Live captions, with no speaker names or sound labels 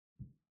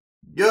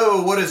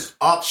Yo, what is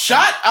up?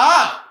 Shut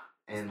up!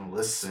 And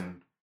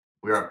listen,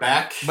 we are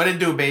back. What it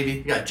do, baby?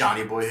 You got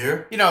Johnny Boy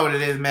here. You know what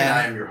it is, man. And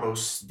I am your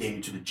host,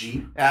 Danny to the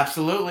G.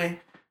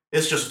 Absolutely.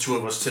 It's just the two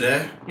of us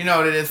today. You know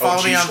what it is.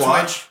 Follow me on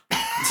squad. Twitch.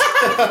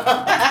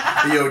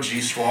 The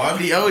OG squad.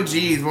 The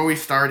OGs, where we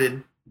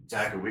started.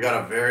 Exactly. We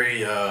got a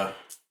very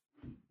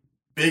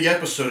big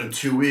episode in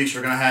 2 weeks.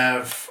 We're going to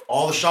have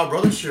all the Shaw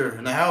brothers here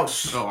in the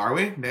house. Oh, are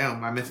we?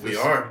 Damn, I missed this. We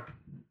are.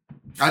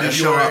 I'll just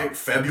show up.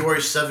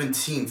 February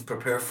 17th,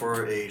 prepare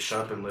for a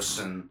Shut Up and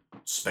Listen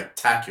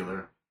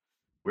spectacular.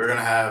 We're going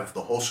to have the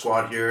whole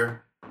squad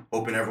here.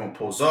 Hoping everyone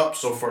pulls up.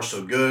 So far,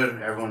 so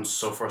good. Everyone's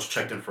so far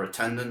checked in for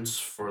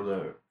attendance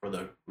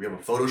we have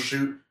a photo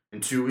shoot in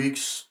 2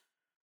 weeks,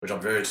 which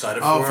I'm very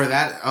excited for. Oh, for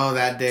that? Oh,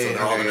 that day. So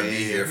they're all going to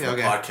be here for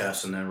the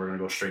podcast, and then we're going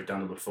to go straight down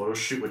to the photo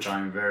shoot, which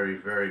I'm very,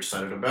 very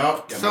excited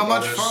about. So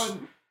much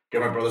fun. Get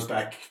my brothers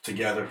back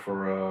together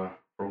for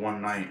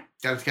one night.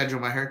 Gotta schedule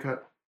my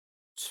haircut.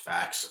 It's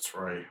facts. That's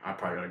right. I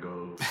probably got to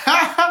go.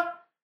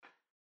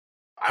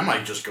 I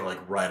might just go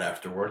right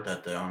after work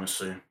that day,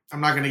 honestly. I'm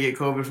not going to get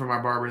COVID from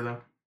my barber,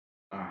 though.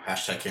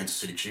 Hashtag Kansas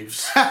City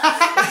Chiefs.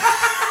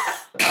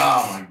 Oh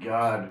my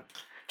god.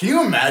 Can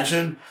you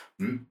imagine?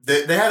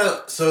 They had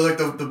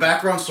the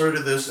background story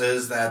to this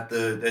is that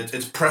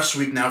it's press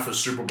week now for the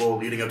Super Bowl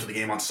leading up to the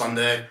game on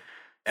Sunday.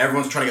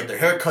 Everyone's trying to get their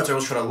haircuts,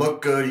 everyone's trying to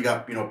look good. You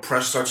got,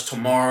 press starts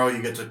tomorrow,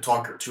 you get to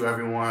talk to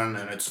everyone,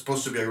 and it's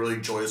supposed to be a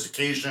really joyous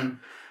occasion.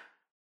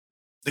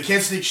 The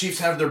Kansas City Chiefs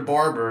have their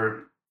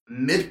barber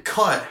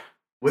mid-cut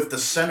with the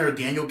center,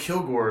 Daniel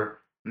Kilgore.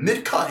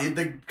 Mid-cut,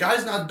 the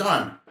guy's not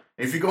done.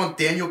 If you go on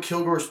Daniel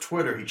Kilgore's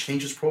Twitter, he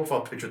changed his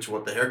profile picture to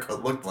what the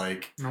haircut looked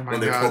like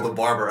when they pulled the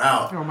barber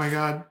out. Oh my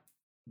god.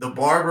 The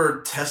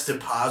barber tested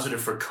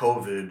positive for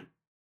COVID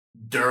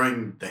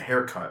during the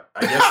haircut.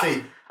 I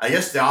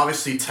guess they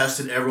obviously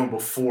tested everyone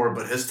before,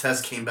 but his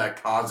test came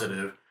back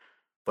positive.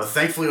 But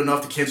thankfully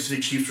enough, the Kansas City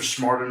Chiefs were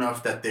smart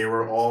enough that they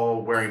were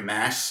all wearing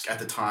masks at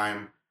the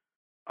time.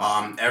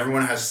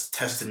 Everyone has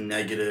tested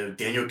negative.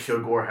 Daniel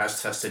Kilgore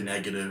has tested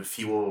negative.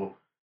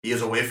 He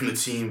is away from the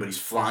team, but he's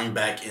flying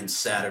back in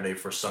Saturday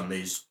for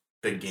Sunday's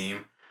big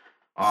game.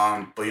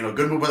 But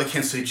good move by the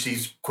Kansas City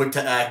Chiefs. Quick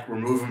to act,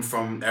 remove him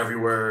from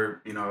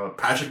everywhere.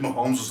 Patrick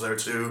Mahomes was there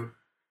too.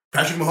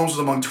 Patrick Mahomes was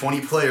among 20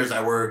 players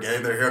that were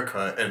getting their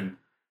haircut, and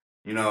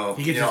I'm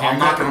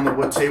knocking on the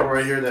wood table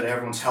right here that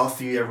everyone's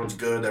healthy, everyone's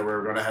good, that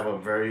we're gonna have a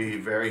very,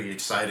 very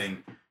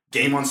exciting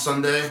game on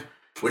Sunday,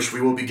 which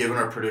we will be giving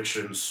our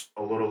predictions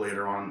a little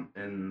later on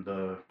on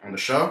the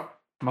show.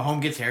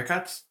 Mahomes gets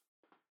haircuts?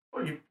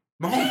 Well,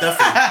 Mahomes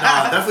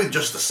definitely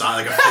just the side,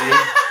 like a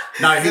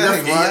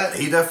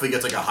fade. He definitely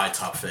gets a high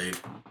top fade.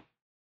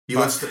 He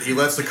lets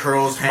the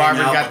curls hang out.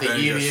 Barber's got the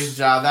easiest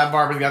job. That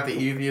barber's got the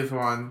easiest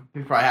one.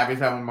 He's probably happy as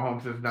hell when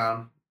Mahomes is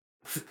down.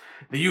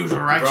 The usual,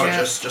 right? Bro,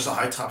 just a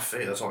high top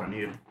fade. That's all I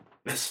need.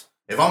 If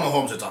I'm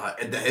Mahomes,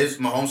 it's his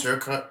Mahomes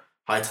haircut,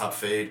 high top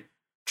fade.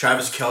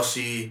 Travis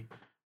Kelce,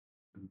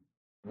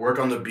 work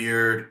on the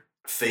beard,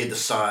 fade the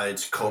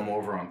sides, comb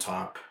over on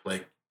top.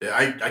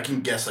 I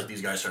can guess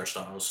these guys'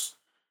 hairstyles.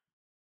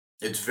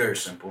 It's very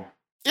simple.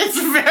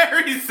 It's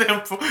very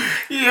simple.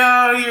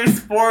 Your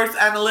sports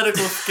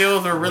analytical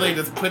skills are really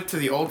just put to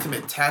the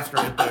ultimate test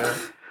right there.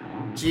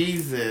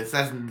 Jesus,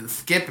 that's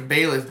Skip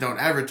Bayless. Don't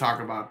ever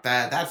talk about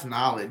that. That's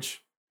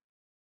knowledge.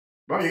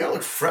 Bro, you gotta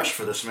look fresh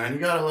for this, man. You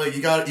gotta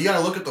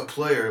look at the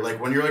player.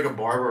 When you're a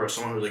barber or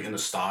someone who's in the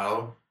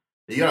style,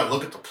 you gotta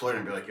look at the player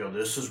and be like, yo,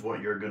 this is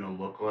what you're gonna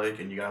look like,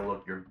 and you gotta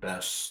look your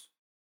best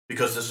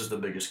because this is the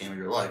biggest game of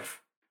your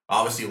life.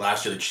 Obviously,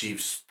 last year the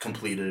Chiefs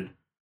completed.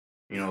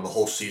 The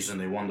whole season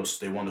they won the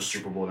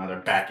Super Bowl. Now they're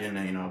back in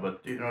it.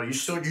 But you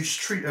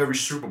treat every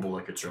Super Bowl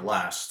like it's your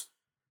last.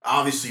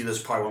 Obviously, this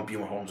probably won't be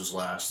Mahomes'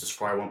 last. This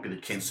probably won't be the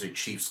Kansas City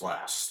Chiefs'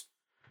 last.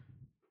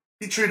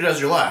 You treat it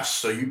as your last,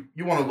 so you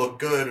want to look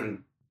good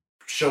and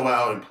show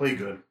out and play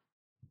good.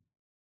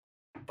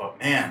 But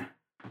man,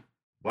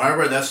 when I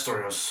read that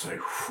story, I was like,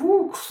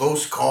 whew,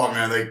 close call,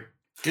 man.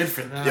 Good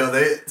for them.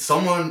 Yo,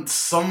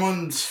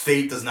 someone's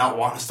fate does not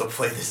want us to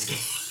play this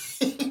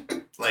game.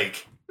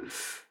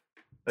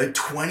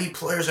 20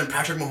 players, and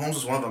Patrick Mahomes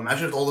is one of them.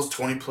 Imagine if all those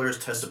 20 players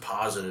tested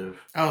positive.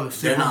 Oh, the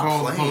Super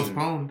Bowl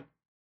postponed.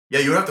 Yeah,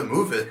 you would have to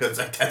move it because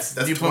that's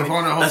you 20,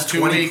 postpone a whole that's 2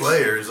 20 weeks.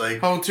 Players.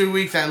 Whole 2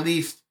 weeks at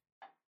least.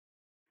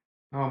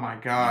 Oh my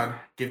God!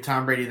 Give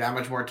Tom Brady that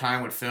much more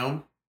time with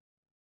film.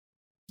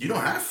 You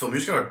don't have film. You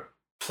just gotta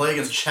play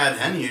against Chad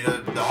Henne.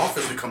 The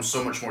offense becomes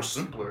so much more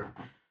simpler.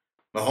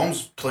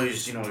 Mahomes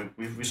plays.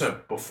 We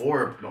said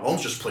before.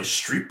 Mahomes just plays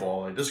street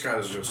ball. This guy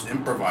is just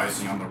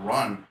improvising on the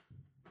run.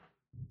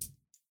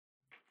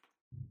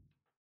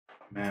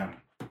 Man.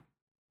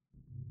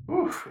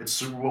 Whew, it's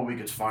Super Bowl week.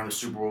 It's finally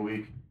Super Bowl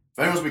week. If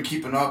anyone's been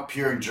keeping up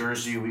here in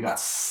Jersey, we got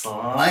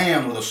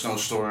slammed with a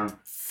snowstorm.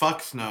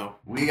 Fuck snow.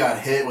 We got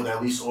hit with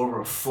at least over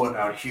a foot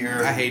out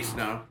here. I hate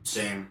snow.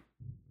 Same.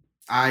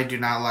 I do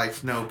not like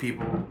snow,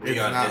 people. It's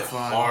not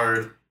fun.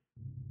 Hard.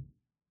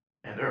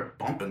 And they're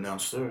bumping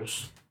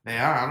downstairs. They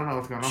are. I don't know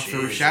what's going on.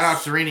 Jeez. Shout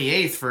out Serena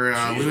Yates for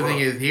losing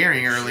his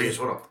hearing early. Jeez,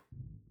 what a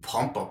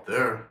pump up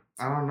there.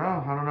 I don't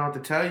know. I don't know what to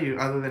tell you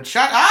other than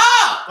shut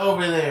up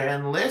over there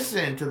and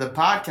listen to the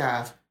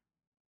podcast.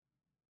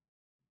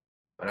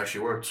 That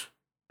actually worked.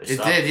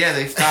 It did, yeah.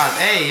 They stopped.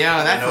 Hey,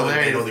 yo, that's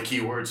hilarious. They know the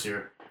key words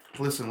here.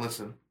 Listen.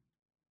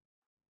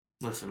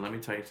 Listen, let me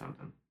tell you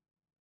something.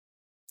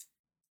 It's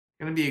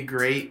gonna be a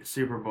great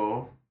Super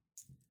Bowl,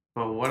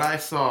 but what I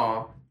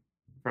saw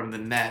from the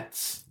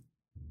Nets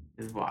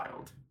is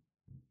wild.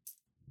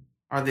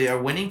 Are they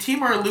a winning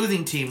team or a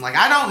losing team? Like,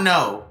 I don't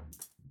know.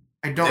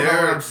 I don't know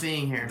what I'm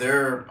seeing here.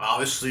 They're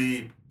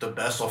obviously the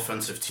best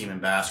offensive team in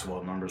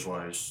basketball, numbers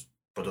wise,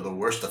 but they're the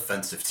worst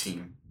defensive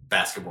team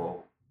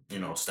basketball,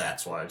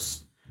 stats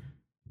wise.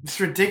 It's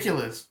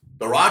ridiculous.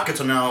 The Rockets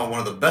are now one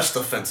of the best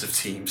defensive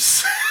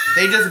teams.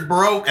 They just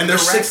broke and the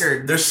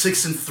record. They're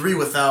 6-3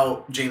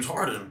 without James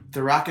Harden.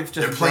 The Rockets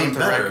just broke the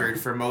record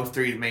for most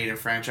threes made in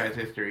franchise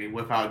history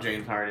without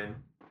James Harden.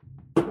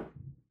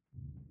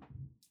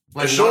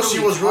 Like, it shows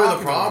you what's really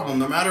the problem.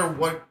 No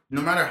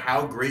matter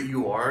how great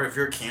you are, if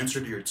you're a cancer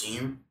to your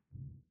team,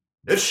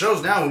 it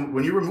shows now.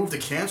 When you remove the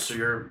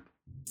cancer,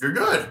 you're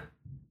good.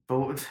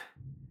 But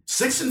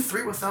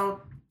 6-3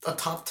 without a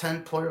top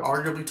 10 player,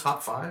 arguably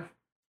top 5.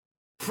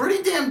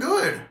 Pretty damn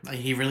good.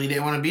 He really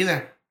didn't want to be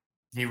there.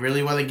 He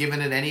really wasn't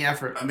giving it any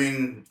effort. I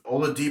mean,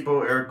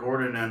 Oladipo, Eric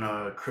Gordon,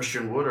 and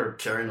Christian Wood are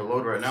carrying the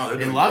load right now.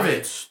 They love great.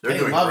 it. They're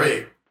doing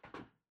great.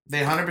 They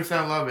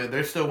 100% love it.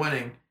 They're still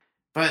winning.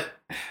 But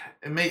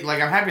I'm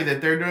happy that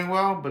they're doing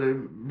well, but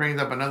it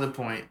brings up another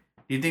point.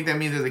 Do you think that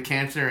means there's a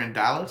cancer in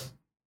Dallas?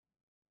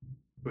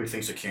 Who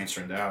thinks a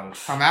cancer in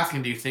Dallas? I'm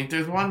asking, do you think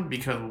there's one?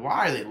 Because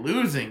why are they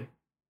losing?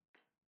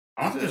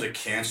 I don't think there's a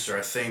cancer.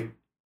 I think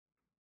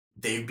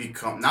they've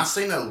become, not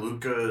saying that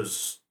Luka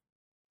is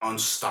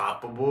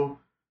unstoppable,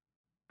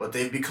 but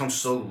they've become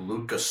so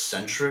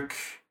Luka-centric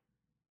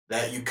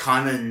that you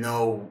kind of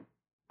know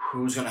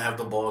who's going to have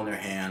the ball in their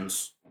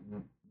hands,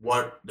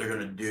 what they're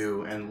going to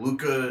do. And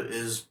Luka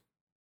is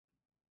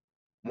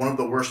one of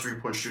the worst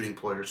three-point shooting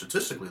players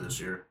statistically this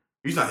year.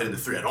 He's not hitting the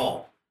three at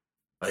all.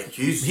 Like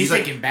he's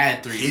taking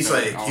bad threes.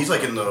 He's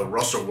like in the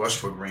Russell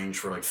Westbrook range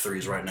for like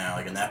threes right now,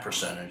 like in that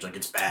percentage. Like,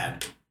 it's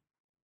bad.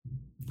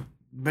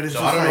 But it's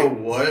so I don't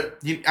know what.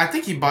 I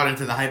think he bought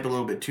into the hype a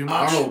little bit too much.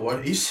 I don't know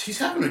what he's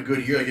having a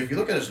good year. Like, if you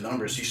look at his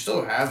numbers, he's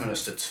still having a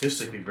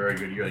statistically very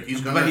good year.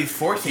 Like, but he's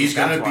forcing. He's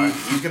gonna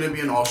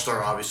be an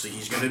all-star. Obviously,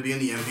 he's gonna be in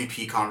the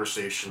MVP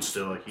conversation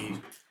still. Like,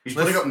 he's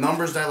putting up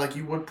numbers that like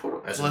you would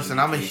put as. Listen,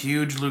 I'm a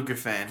huge Luka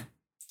fan.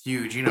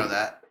 Huge, you know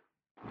that.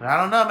 But I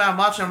don't know, man. I'm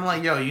watching. I'm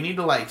like, yo, you need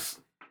to like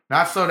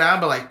not slow down,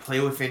 but like play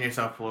within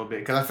yourself a little bit,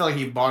 because I feel like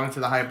he bought into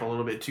the hype a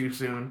little bit too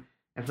soon.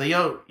 And so,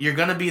 yo, you're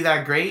gonna be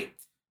that great.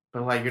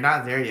 But, like, you're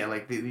not there yet.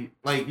 Like,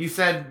 like you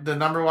said, the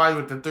number-wise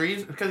with the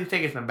threes, because he's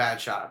taking some bad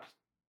shots.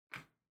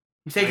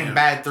 He's taking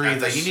bad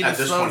threes. Like, you need to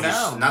slow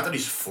down. Not that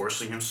he's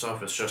forcing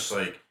himself. It's just,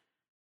 like,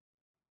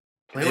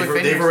 they've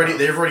already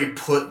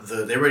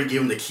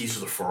gave him the keys to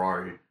the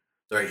Ferrari.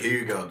 They're like, here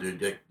you go,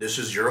 dude. Like, this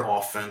is your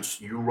offense.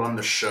 You run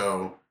the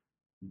show.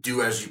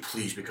 Do as you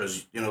please,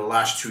 because, the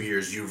last 2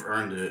 years you've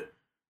earned it.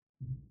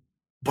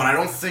 But I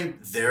don't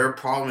think their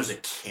problem is a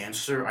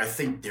cancer. I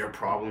think their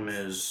problem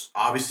is,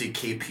 obviously,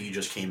 KP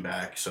just came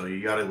back, so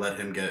you got to let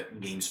him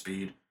gain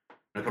speed.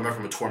 And coming back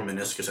from a torn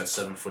meniscus at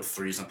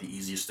 7'3" is not the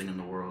easiest thing in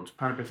the world.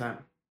 100%.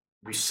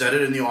 We said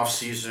it in the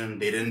offseason.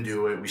 They didn't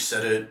do it. We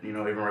said it, even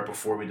right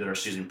before we did our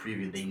season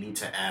preview. They need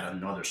to add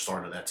another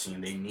star to that team.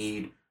 They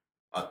need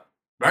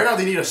right now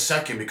they need a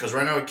second, because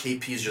right now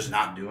KP is just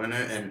not doing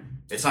it, and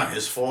it's not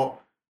his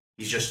fault.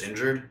 He's just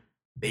injured.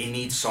 They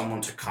need someone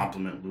to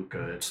complement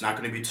Luka. It's not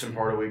going to be Tim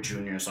Hardaway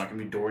Jr. It's not going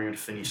to be Dorian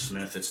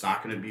Finney-Smith. It's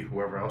not going to be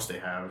whoever else they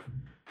have.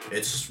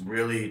 It's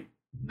really,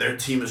 their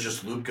team is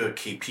just Luka,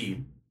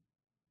 KP.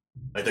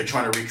 Like, they're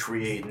trying to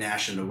recreate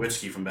Nash and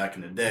Nowitzki from back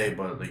in the day,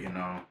 but like,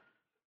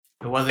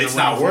 it's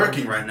not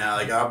working right now.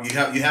 Like,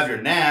 you have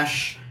your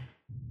Nash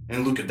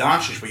and Luka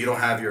Doncic, but you don't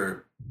have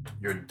your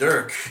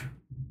Dirk.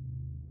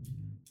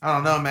 I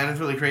don't know, man. It's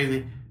really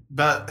crazy.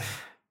 But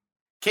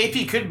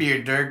KP could be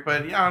your Dirk,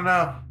 but I don't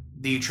know.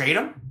 Do you trade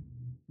him?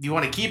 Do you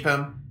want to keep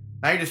him?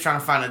 Now you're just trying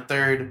to find a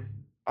third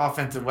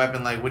offensive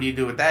weapon. Like, what do you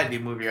do with that? Do you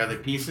move your other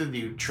pieces? Do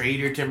you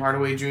trade your Tim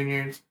Hardaway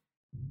Jr.'s?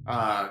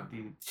 Do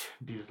you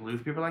just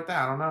lose people like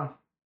that? I don't know.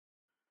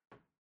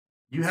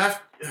 You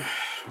have...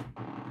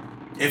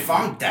 If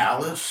I'm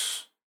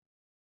Dallas,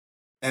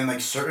 and like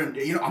certain...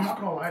 I'm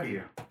not going to lie to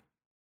you.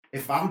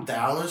 If I'm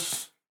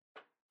Dallas,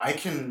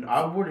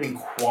 I would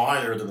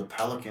inquire to the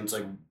Pelicans,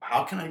 like,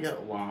 how can I get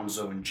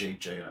Alonzo and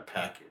JJ in a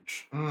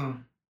package?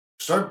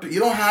 You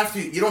don't have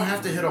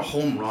to hit a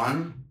home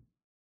run.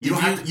 You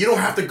don't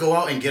have to go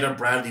out and get a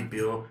Bradley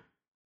Beal.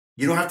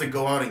 You don't have to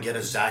go out and get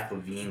a Zach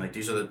LaVine. Like,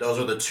 those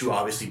are the two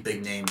obviously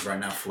big names right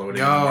now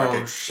floating in the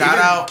market. Shout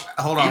out!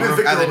 Hold on,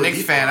 as a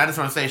Knicks fan, I just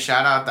want to say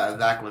shout out that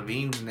Zach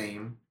LaVine's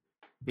name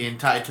being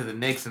tied to the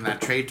Knicks in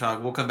that trade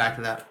talk. We'll come back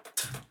to that.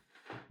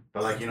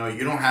 But like, you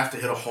don't have to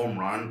hit a home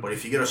run. But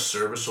if you get a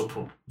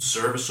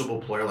serviceable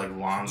player like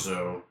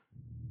Lonzo,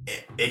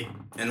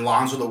 and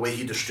Lonzo, the way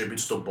he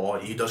distributes the ball,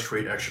 he does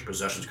create extra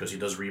possessions because he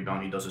does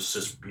rebound, he does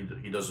assist,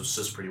 he does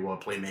assist pretty well,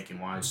 playmaking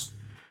wise.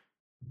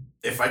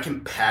 If I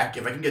can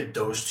get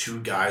those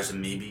two guys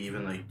and maybe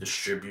even like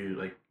distribute,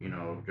 like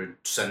you're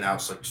sending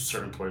out like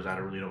certain players that I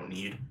really don't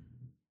need.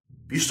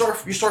 You start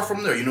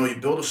from there. You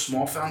build a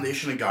small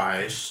foundation of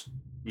guys.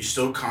 You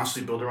still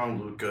constantly build around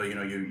Luka.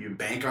 You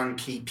bank on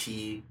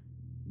KP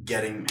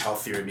getting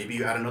healthier. Maybe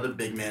you add another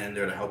big man in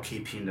there to help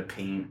KP in the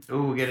paint.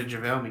 Ooh, get a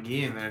JaVale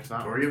McGee in there. It's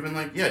not. Or even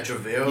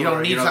JaVale. You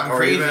don't need something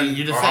crazy.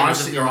 You just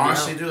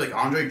honestly, dude, like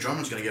Andre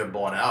Drummond's gonna get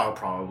bought out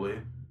probably.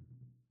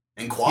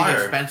 Inquire.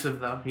 He's expensive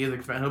though. He's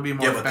expensive. He'll be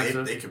more expensive.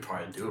 But they could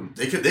probably do him.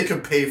 They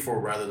could pay for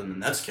rather than the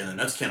Nets can. The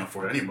Nets can't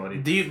afford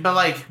anybody.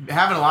 But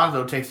having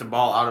Alonzo takes the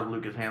ball out of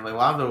Luka's hand. Like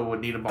Alonzo would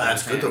need a ball.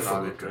 That's in his good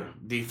hand, for Luka.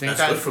 Do you think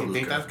that's good?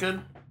 Think that's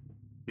good?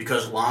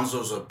 Because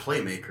Lonzo's a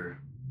playmaker.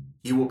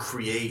 He will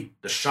create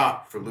the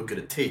shot for Luka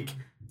to take.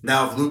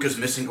 Now, if Luka's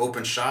missing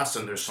open shots,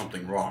 then there's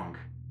something wrong.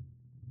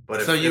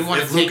 But so you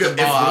want to take the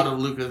ball out of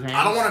Luka's hands?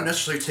 I don't want to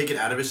necessarily take it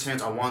out of his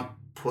hands. I want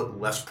to put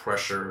less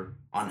pressure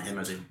on him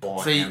as a ball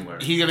handler.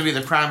 He's gonna be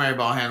the primary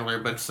ball handler,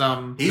 but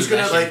he's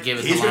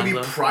gonna be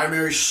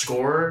primary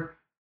scorer.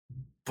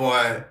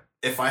 But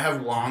if I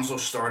have Lonzo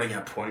starting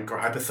at point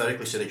guard,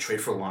 hypothetically, say they trade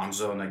for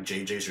Lonzo and like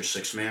JJ's your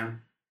sixth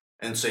man,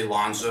 and say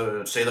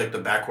like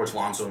the backcourt's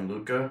Lonzo and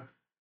Luka.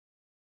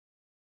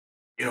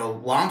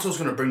 Lonzo's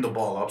gonna bring the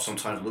ball up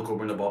sometimes. Luka will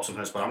bring the ball up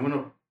sometimes, but I'm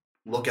gonna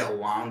look at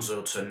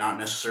Lonzo to not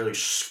necessarily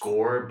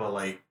score, but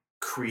like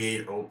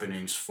create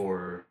openings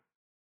for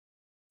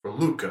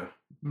Luka.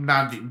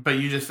 But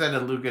you just said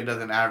that Luka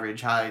doesn't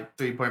average high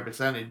 3-point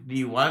percentage. Do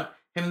you want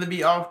him to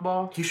be off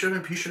ball? He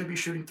shouldn't be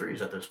shooting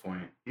threes at this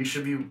point. He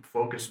should be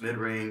focused mid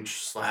range,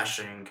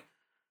 slashing.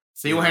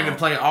 So you want him to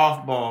play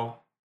off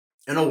ball?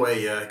 In a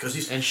way, yeah, because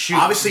he's and shoot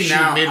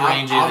now mid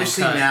range.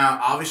 Obviously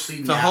now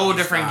it's a whole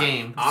different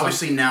game.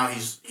 Obviously now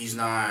he's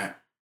not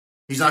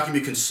going to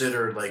be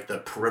considered like the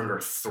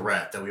perimeter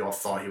threat that we all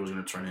thought he was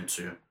going to turn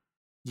into.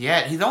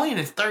 Yeah, he's only in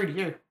his third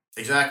year.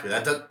 Exactly.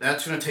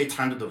 That's going to take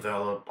time to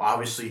develop.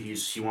 Obviously,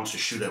 he wants to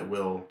shoot at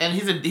will. And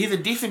he's a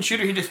decent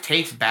shooter. He just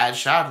takes bad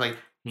shots. Like,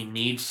 he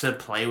needs to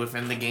play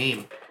within the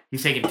game.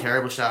 He's taking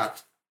terrible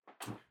shots.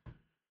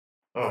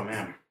 Oh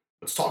man,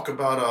 let's talk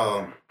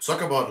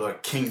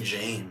about King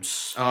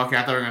James. Oh, okay.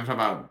 I thought we were going to talk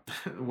about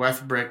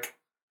Westbrook.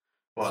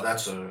 Well,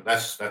 that's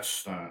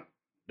not.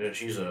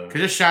 He's a. Could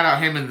just shout out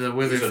him and the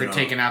Wizards for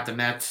taking out the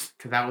Nets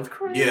because that was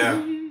crazy.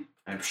 Yeah,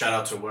 and shout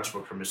out to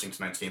Westbrook for missing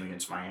tonight's game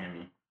against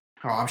Miami.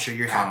 Oh, I'm sure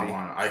you're happy.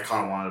 I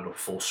kind of wanted a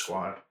full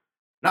squad.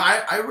 No,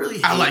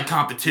 I like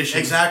competition.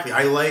 Exactly.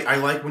 I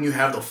like when you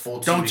have the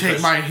full team. Don't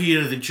take my heat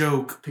as a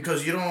joke.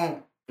 Because you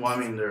don't. Well, I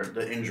mean,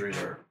 the injuries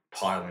are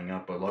piling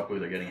up, but luckily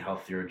they're getting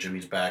healthier.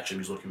 Jimmy's back.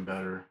 Jimmy's looking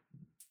better.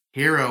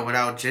 Hero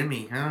without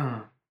Jimmy,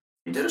 huh?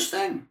 He did his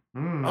thing.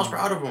 I was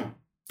proud of him.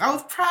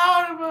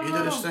 He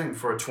did his thing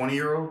for a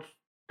 20-year-old.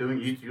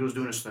 He was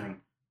doing his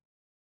thing.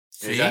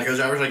 He was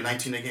averaging like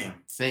 19 a game.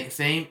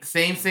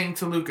 Same thing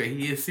to Luka.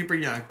 He is super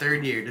young,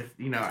 third year. Just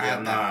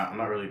I'm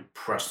not really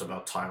pressed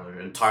about Tyler.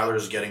 And Tyler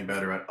is getting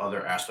better at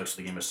other aspects of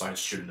the game besides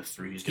shooting the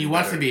three. He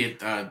wants to be.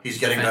 He's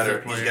getting better.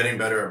 Player. He's getting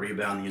better at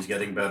rebounding. He's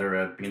getting better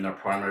at being their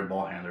primary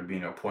ball handler,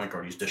 being a point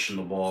guard. He's dishing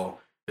the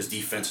ball. His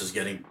defense is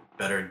getting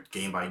better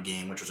game by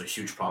game, which was a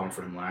huge problem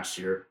for him last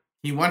year.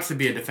 He wants to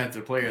be a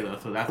defensive player though,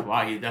 so that's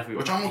why he definitely.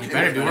 Which I'm okay he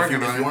better with. Be working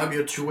on if you want to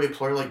be a two-way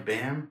player like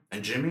Bam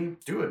and Jimmy,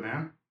 do it,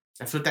 man.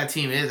 That's what that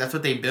team is. That's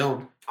what they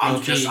build.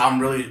 I'm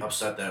really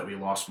upset that we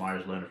lost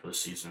Myers Leonard for the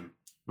season.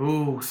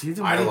 Ooh,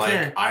 season. I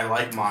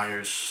like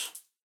Myers.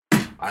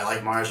 I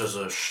like Myers as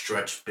a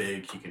stretch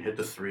big. He can hit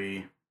the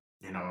three.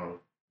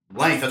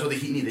 Length. That's what the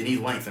Heat need. They need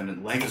length,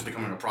 and length is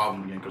becoming a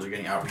problem again because they're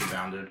getting out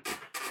rebounded.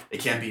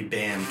 It can't be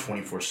Bam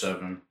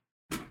 24/7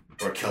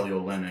 or Kelly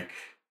Olynyk.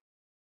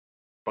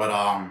 But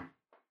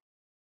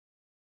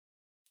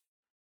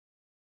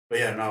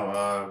yeah,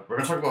 no, we're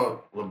going to talk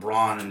about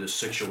LeBron and the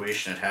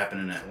situation that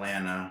happened in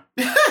Atlanta.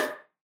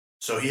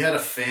 So he had a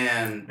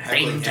fan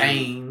heckling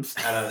him.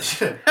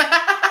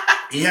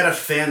 He had a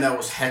fan that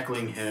was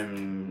heckling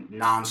him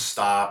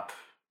nonstop,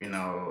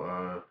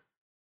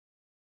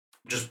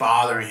 just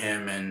bothering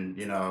him. And,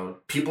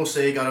 people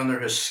say he got under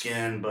his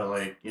skin,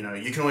 but,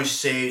 you can only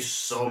say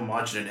so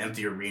much in an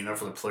empty arena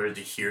for the players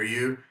to hear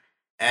you.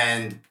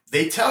 And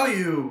they tell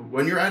you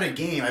when you're at a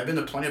game, I've been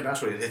to plenty of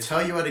basketball games, they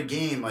tell you at a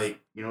game,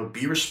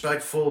 be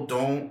respectful,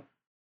 don't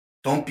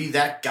be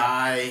that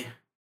guy,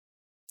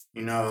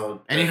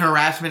 Any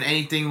harassment,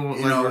 anything,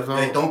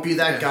 don't be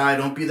that guy,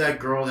 don't be that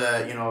girl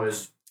that,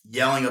 is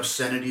yelling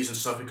obscenities and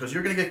stuff because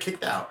you're going to get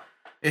kicked out.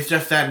 It's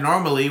just that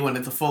normally when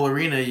it's a full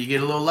arena, you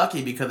get a little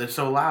lucky because it's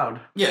so loud.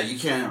 Yeah, you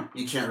can't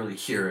really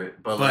hear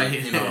it, but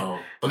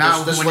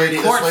now this when lady,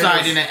 you're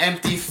courtside in an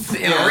empty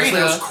arena,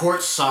 this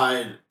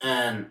courtside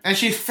and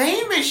she's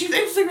famous. She's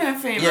Instagram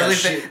famous.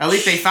 Yeah, at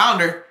least they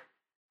found her.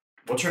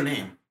 What's her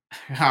name?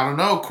 I don't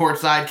know.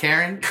 Courtside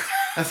Karen.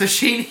 That's what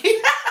she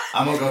needs.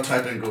 I'm gonna go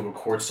type in Google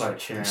courtside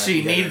Karen.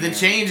 She needs to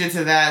change it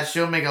to that.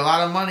 She'll make a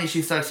lot of money.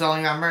 She starts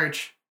selling that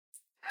merch.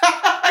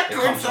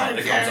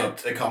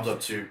 It comes up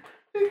too.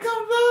 It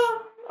comes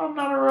up. I'm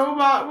not a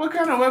robot. What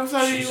kind of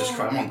website are you Jesus on?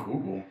 Christ, I'm on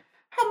Google.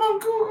 I'm on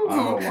Google. I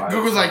don't know why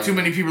Google's like too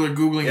many people are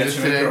Googling this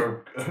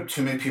today.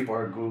 Too many people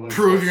are Googling.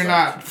 Prove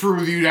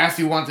you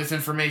actually want this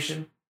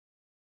information.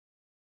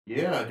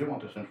 Yeah, I do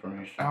want this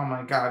information. Oh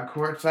my God,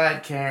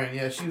 courtside Karen.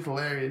 Yeah, she's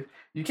hilarious.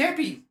 You can't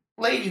be,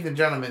 ladies and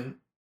gentlemen,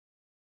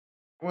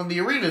 when the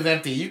arena's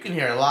empty, you can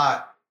hear a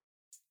lot.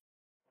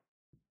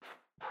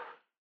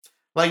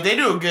 Like, they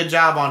do a good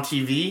job on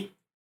TV,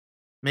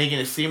 making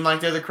it seem like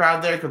they're the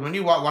crowd there. Because when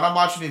I'm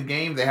watching these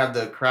games, they have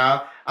the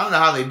crowd. I don't know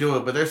how they do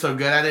it, but they're so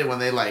good at it when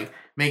they, like,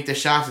 make the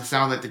shots, it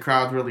sound like the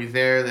crowd's really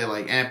there. They,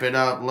 like, amp it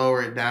up,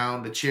 lower it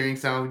down. The cheering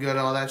sounds good,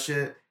 all that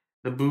shit.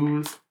 The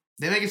boos.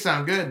 They make it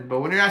sound good, but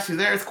when you're actually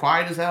there, it's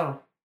quiet as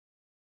hell.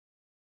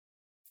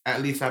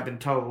 At least I've been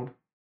told.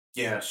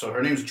 Yeah, so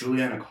her name's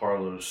Juliana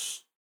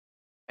Carlos,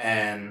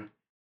 and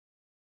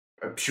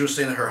she was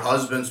saying that her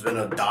husband's been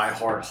a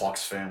diehard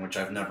Hawks fan, which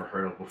I've never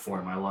heard of before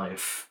in my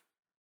life.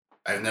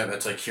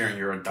 It's like hearing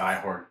you're a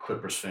diehard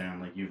Clippers fan,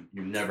 like you've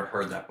never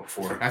heard that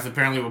before. That's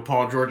apparently what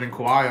Paul George and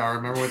Kawhi are.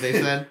 Remember what they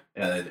said?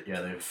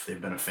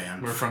 They've been a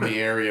fan. We're from the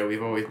area.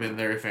 We've always been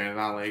their fans,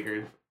 not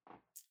Lakers.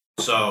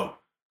 So,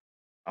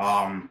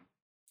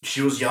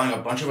 she was yelling a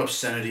bunch of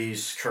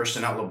obscenities,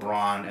 cursing out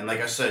LeBron, and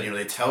like I said,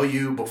 they tell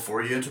you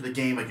before you enter the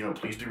game, like,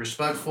 please be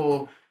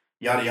respectful,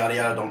 yada yada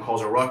yada, don't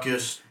cause a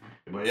ruckus.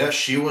 But yeah,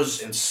 she was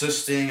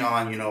insisting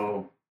on,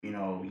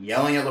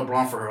 yelling at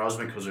LeBron for her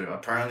husband, because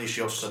apparently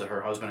she also said that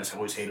her husband has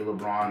always hated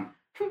LeBron.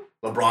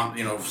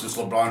 LeBron, since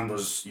LeBron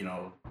was,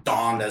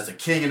 donned as the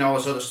king and all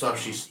this other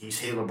stuff, he's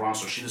hated LeBron,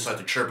 so she decided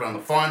to chirp it on the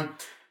fun.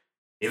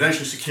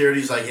 Eventually,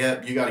 security's like,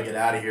 yep, you got to get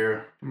out of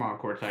here. Come on,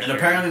 courtside. And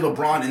apparently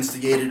LeBron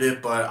instigated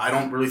it, but I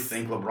don't really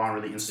think LeBron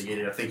really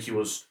instigated it. I think he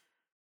was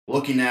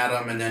looking at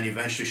him, and then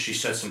eventually she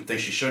said some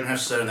things she shouldn't have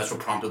said, and that's what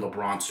prompted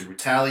LeBron to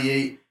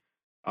retaliate,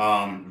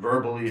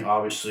 verbally,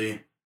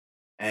 obviously.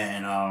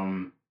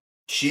 And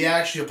she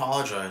actually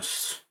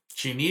apologized.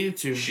 She needed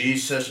to. She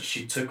says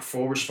she took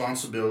full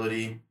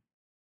responsibility,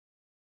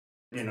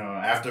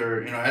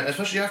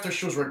 especially after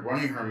she was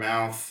running her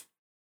mouth.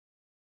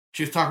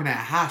 She was talking that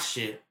hot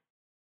shit.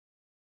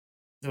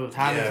 It was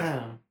hot as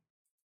hell.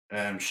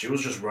 And she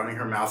was just running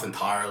her mouth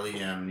entirely,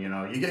 and,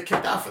 you get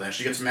kicked out for that.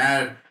 She gets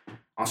mad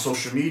on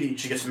social media.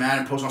 She gets mad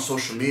and posts on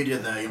social media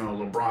that,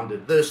 LeBron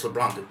did this,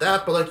 LeBron did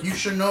that. But, like, you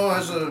should know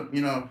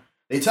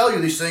they tell you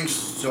these things.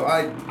 So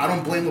I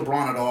don't blame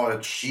LeBron at all.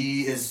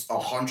 She is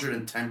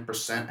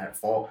 110% at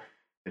fault.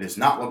 It is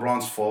not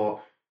LeBron's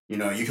fault. You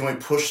can only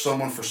push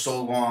someone for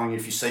so long.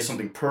 If you say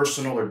something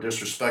personal or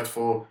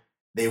disrespectful,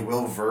 they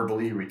will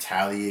verbally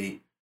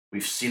retaliate.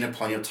 We've seen it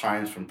plenty of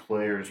times from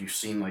players. You've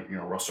seen,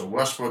 Russell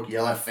Westbrook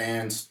yell at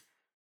fans.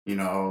 That's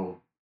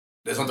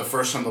not the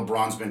first time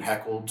LeBron's been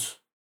heckled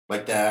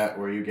like that,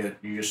 where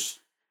it's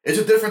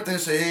a different thing to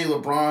say, hey,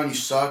 LeBron, you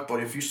suck.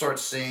 But if you start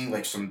saying,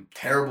 like, some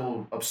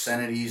terrible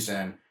obscenities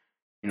and,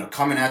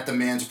 coming at the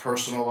man's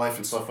personal life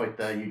and stuff like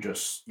that,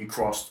 you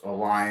crossed a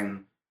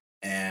line.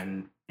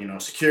 And,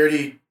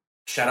 security,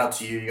 shout out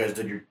to you. You guys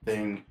did your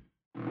thing.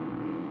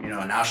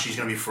 Now she's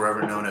going to be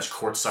forever known as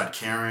courtside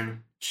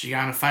Karen. She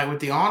got in a fight with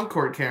the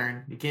on-court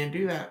Karen. You can't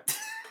do that.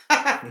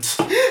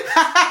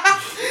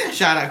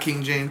 Shout out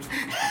King James.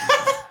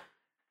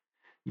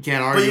 You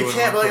can't argue. But you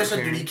can't. Like I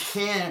said, dude, you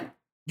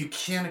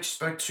can't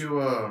expect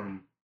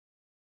to.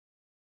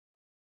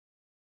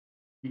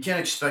 You can't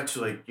expect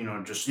to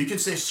just you can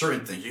say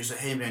certain things. You can say,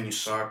 "Hey man, you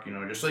suck."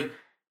 Just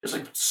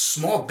like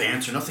small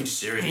banter, nothing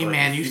serious. Hey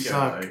man, you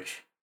suck.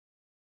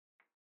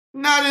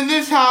 Not in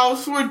this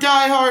house. We're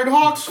diehard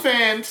Hawks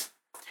fans.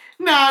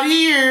 Not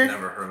here.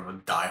 Never heard of a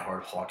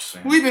diehard Hawks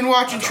fan. We've been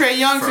watching Trae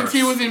Young since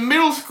he was in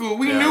middle school.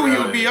 We knew he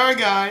would be our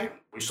guy.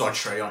 We saw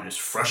Trae Young his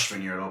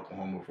freshman year at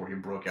Oklahoma before he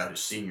broke out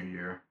his senior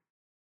year.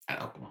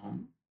 At Oklahoma?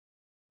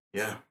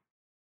 Yeah.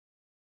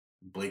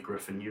 Blake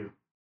Griffin, you.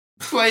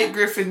 Blake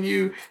Griffin,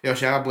 you. Yo,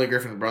 shout out Blake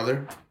Griffin's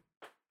brother.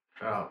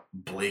 Shout out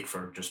Blake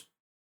for just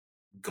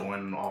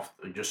going off,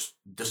 just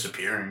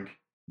disappearing.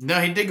 No,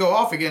 he did go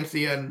off against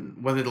the,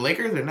 was it the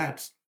Lakers or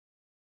Nets?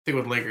 I think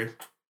it was Lakers.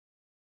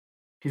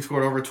 He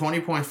scored over 20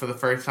 points for the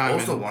first time. What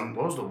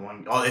was the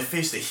one? Oh, they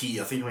faced the Heat.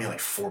 I think he only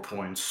had 4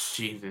 points.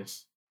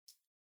 Jesus.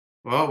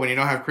 Well, when you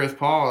don't have Chris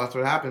Paul, that's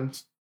what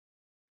happens.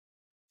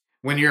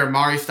 When you're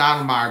Amari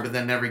Stoudemire, but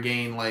then never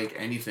gain,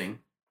 anything.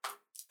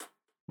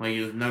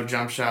 No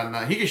jump shot,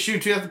 nothing. He can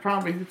shoot, too. That's the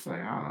problem, but he's I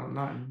don't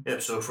know, nothing.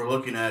 Yep, so if we're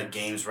looking at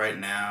games right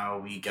now,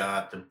 we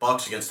got the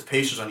Bucks against the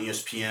Pacers on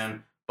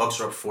ESPN. Bucks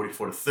are up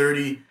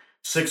 44-30.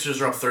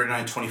 Sixers are up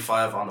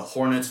 39-25 on the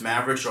Hornets.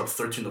 Mavericks are up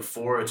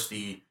 13-4. It's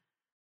the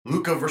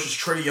Luka versus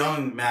Trae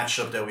Young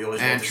matchup that we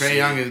always love to see. And Trae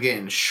Young is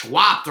getting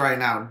schwapped right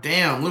now.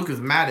 Damn, Luka's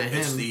mad at him.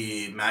 It's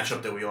the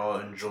matchup that we all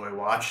enjoy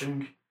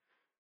watching.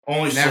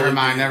 Never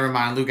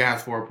mind. Luka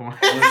has 4 points.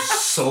 Only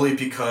solely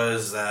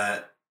because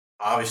that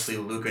obviously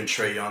Luka and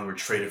Trae Young were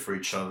traded for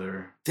each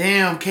other.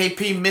 Damn,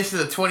 KP misses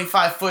a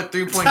 25-foot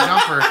 3-point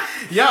jumper.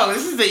 Yo,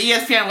 this is the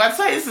ESPN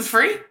website? This is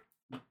free?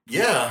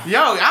 Yeah.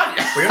 Yo,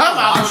 We're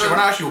not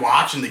actually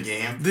watching the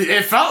game.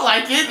 It felt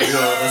like it.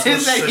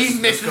 He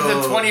misses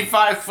the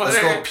 25-footer.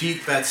 Let's go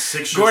peek that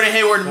 6. Gordon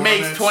Hayward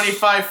makes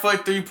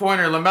 25-foot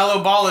 3-pointer.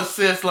 LaMelo Ball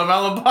assist.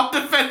 LaMelo Ball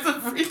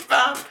defensive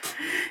rebound.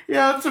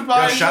 Yeah,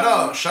 Tobias. Shout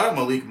out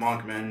Malik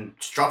Monk, man.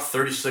 Just dropped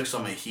 36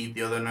 on my Heat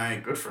the other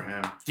night. Good for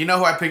him. Do you know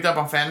who I picked up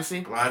on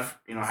fantasy? Glad,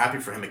 happy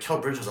for him. Mikal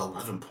Bridges has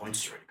 11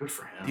 points already. Good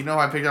for him. Do you know who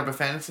I picked up in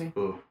fantasy?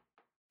 Who?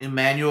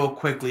 Emmanuel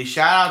Quickly.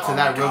 Shout out to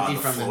that rookie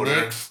from the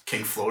Knicks.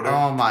 King Floater.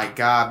 Oh my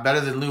God.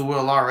 Better than Lou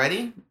Will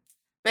already?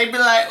 They'd be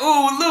like,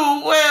 ooh,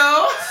 Lou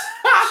Will.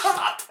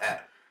 Stop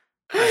that.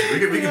 We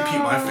can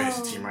peep my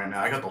fantasy team right now.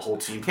 I got the whole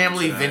team. Can't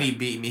believe Vinny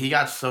beat me. He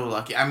got so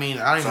lucky. I mean,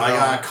 I don't even know.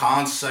 I got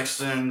Colin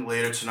Sexton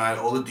later tonight,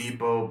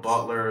 Oladipo,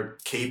 Butler,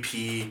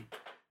 KP,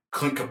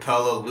 Clint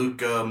Capella,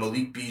 Luka,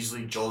 Malik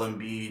Beasley, Joel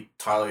Embiid,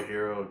 Tyler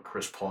Hero,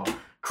 Chris Paul.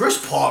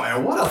 Chris Paul,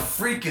 man, what a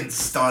freaking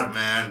stud,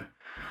 man.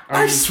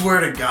 I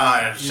swear to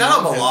God. Shout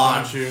out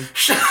Milan.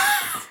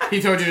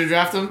 He told you to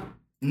draft him?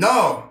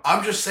 No,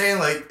 I'm just saying,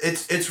 like,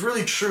 it's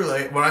really true.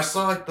 Like, when I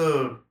saw, like,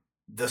 the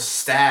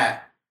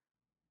stat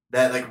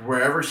that, like,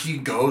 wherever he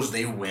goes,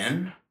 they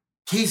win,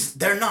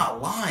 they're not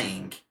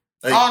lying.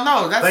 Like, oh,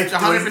 no, that's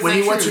like, 100% when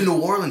he went true. to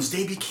New Orleans,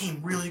 they became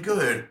really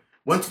good.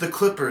 Went to the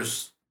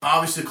Clippers.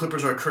 Obviously, the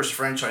Clippers are a cursed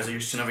franchise. They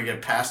used to never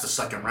get past the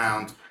second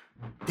round.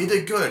 They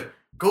did good.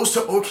 Goes to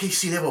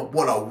OKC. They have a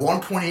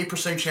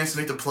 1.8% chance to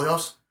make the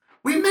playoffs.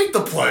 We make the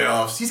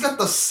playoffs. He's got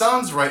the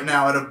Suns right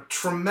now at a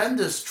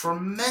tremendous,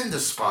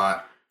 tremendous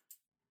spot.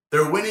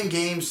 They're winning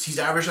games. He's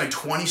averaging like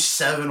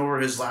 27 over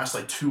his last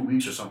like 2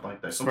 weeks or something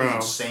like that. Something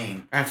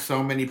insane. I have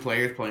so many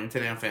players playing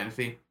today on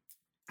fantasy.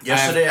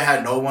 Yesterday I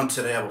had no one.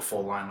 Today I have a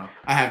full lineup.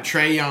 I have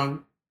Trae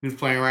Young, who's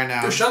playing right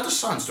now. Dude, shout out the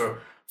Suns. They're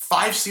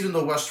 5 seed in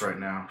the West right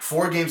now.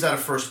 4 games out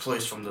of first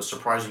place from the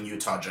surprising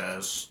Utah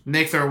Jazz.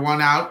 Knicks are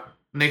 1 out.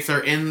 Knicks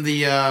are in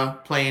the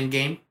play-in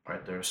game.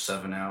 Right there,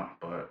 7 out,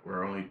 but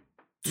we're only...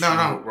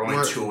 We're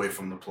only 2 away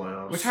from the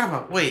playoffs. We're talking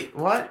about... Wait,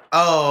 what?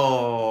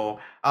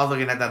 Oh, I was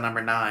looking at that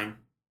number 9.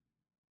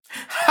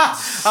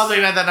 I was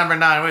looking at that number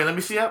 9. Wait, let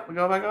me see up. We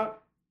go back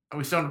up. Are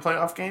we still in the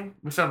playoff game?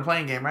 We're still in the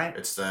playing game, right?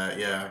 It's that,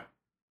 yeah.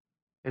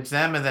 It's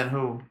them and then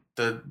who?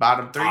 The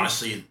bottom 3?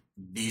 Honestly,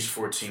 these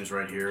 4 teams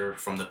right here,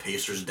 from the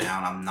Pacers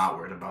down, I'm not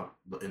worried about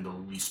in the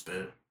least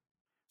bit.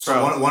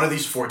 So one of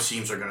these 4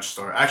 teams are going to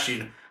start.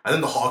 Actually, I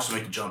think the Hawks will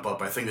make the jump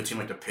up. I think the team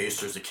like the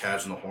Pacers, the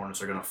Cavs, and the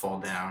Hornets are going to fall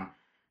down.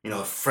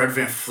 Fred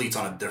VanVleet's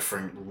on a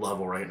different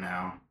level right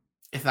now.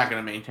 It's not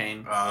going to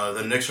maintain.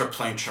 The Knicks are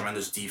playing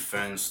tremendous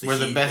defense. We're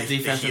the best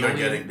defense in the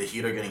league. The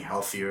Heat are getting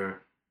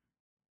healthier.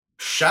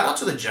 Shout out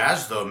to the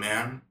Jazz, though,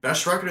 man.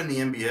 Best record in the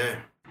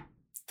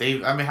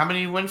NBA. How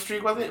many win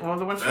streak was it? What was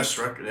the win streak? Best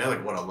record. They had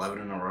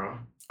 11 in a row.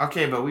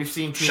 Okay, but we've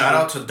seen... Shout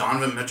out to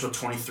Donovan Mitchell,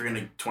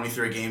 23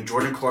 a game.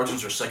 Jordan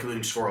Clarkson's our second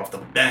leading scorer off the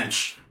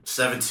bench.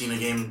 17 a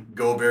game.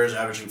 Gobert's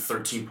averaging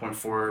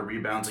 13.4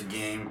 rebounds a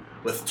game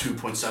with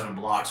 2.7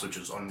 blocks, which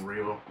is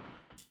unreal.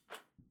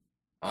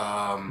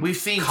 We've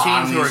seen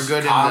teams who are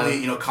good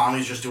in the...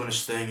 Conley's just doing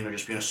his thing,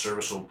 just being a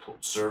serviceable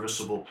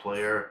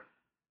player.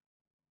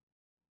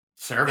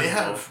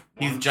 Serviceable?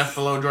 He's just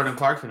below Jordan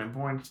Clarkson in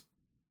points.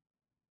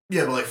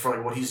 Yeah, but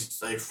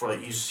he's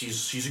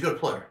a good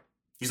player.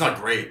 He's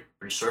not great,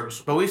 but he's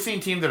serviceable. But we've seen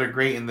teams that are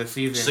great in the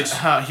season.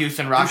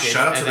 Houston Rockets,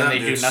 shout out to them, they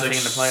do nothing in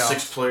the playoffs.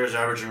 6 players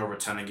averaging over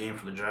 10 a game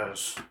for the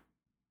Jazz.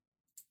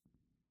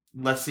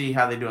 Let's see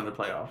how they do in the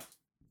playoffs.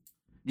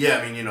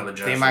 Yeah, the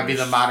Jazz. They might be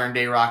the modern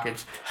day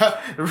Rockets.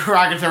 The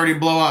Rockets already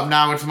blow up.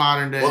 Now it's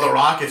modern day. Well, the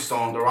Rockets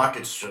don't. The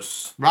Rockets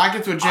just...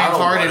 Rockets with James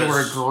Harden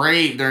were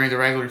great during the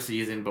regular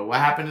season, but what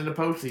happened in the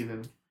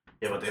postseason?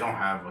 Yeah, but they don't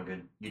have a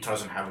good... Utah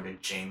doesn't have a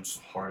good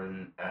James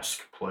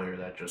Harden-esque player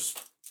that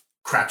just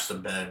craps the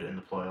bed in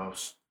the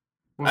playoffs.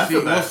 We'll see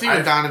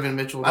what Donovan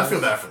Mitchell does. I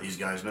feel bad for these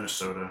guys,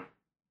 Minnesota.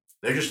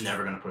 They're just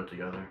never going to put it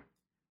together.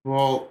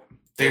 Well,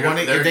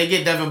 if they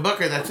get Devin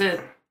Booker, that's it.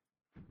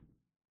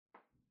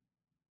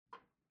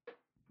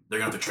 They're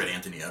going to have to trade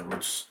Anthony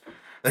Edwards.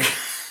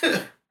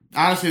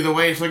 Honestly, the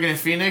way it's looking in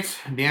Phoenix,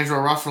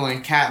 D'Angelo Russell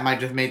and Cat might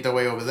just make their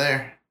way over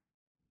there.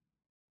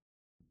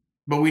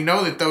 But we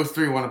know that those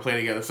 3 want to play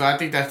together, so I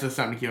think that's just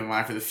something to keep in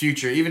mind for the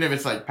future. Even if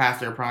it's past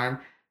their prime,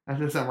 that's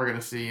just something we're going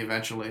to see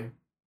eventually.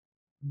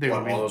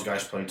 All those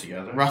guys playing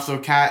together? Russell,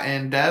 Cat,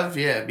 and Dev,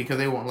 yeah, because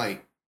they won't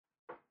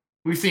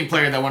we've seen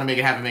players that want to make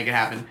it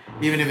happen,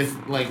 even if it's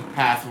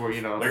past where,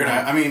 They're going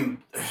to,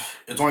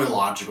 it's only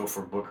logical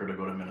for Booker to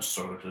go to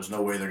Minnesota. There's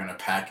no way they're going to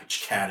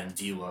package Cat and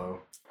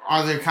D'Lo.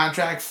 Are their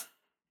contracts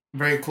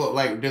very close?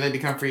 Do they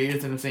become free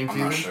agents in the same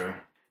season? I'm not sure.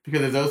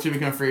 Because if those 2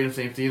 become free agents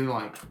in the same season,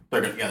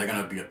 they're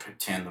gonna be a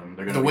tandem.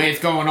 The way it's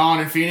going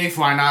on in Phoenix,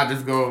 why not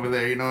just go over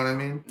there? You know what I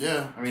mean?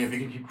 Yeah, if you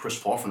can keep Chris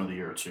Paul for another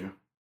year or 2.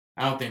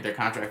 I don't think their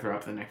contracts are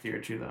up for the next year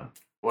or 2 though.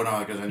 Well,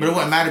 no, because but it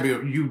wouldn't matter.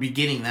 You'd be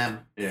getting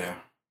them. Yeah.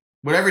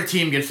 Whatever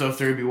team gets those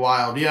 3 would be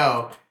wild.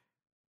 Yo,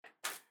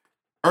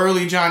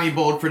 early Johnny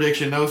Bold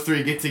prediction: those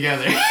 3 get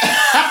together.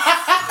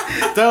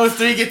 Those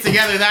three get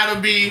together.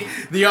 That'll be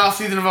the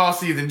offseason of all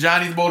season.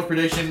 Johnny's bold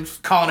predictions.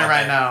 Calling it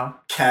right now.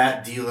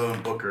 Cat, D'Lo,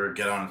 and Booker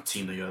get on a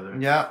team together.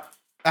 Yep.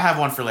 I have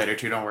one for later,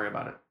 too. Don't worry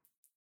about it.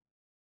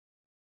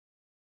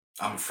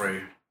 I'm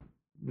afraid.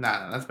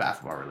 Nah, that's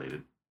basketball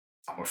related.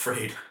 I'm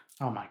afraid.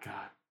 Oh, my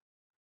God.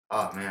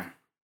 Oh, man.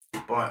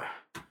 But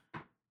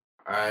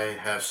I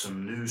have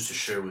some news to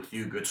share with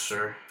you, good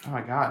sir. Oh,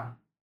 my God.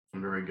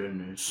 Some very good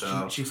news.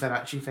 So She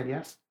said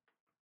yes?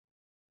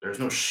 There's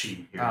no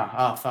she here.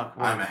 Oh, fuck.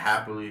 What? I'm a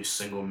happily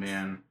single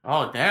man.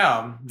 Oh,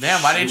 damn.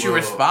 Damn, why didn't you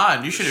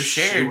respond? You should have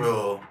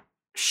shared.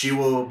 She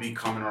will be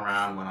coming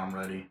around when I'm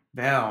ready.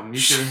 Damn, you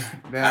should.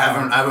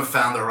 I haven't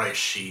found the right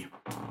she.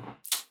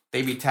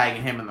 They be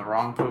tagging him in the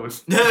wrong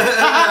post. Nah,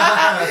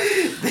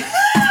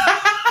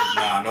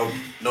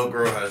 no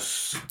girl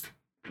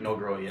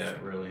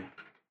yet, really.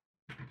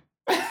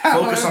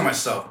 Focus on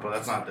myself, but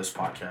that's not this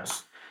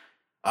podcast.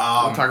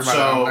 We'll talk about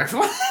it on the next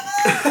one.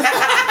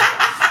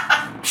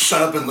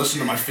 Shut up and listen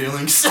to my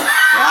feelings.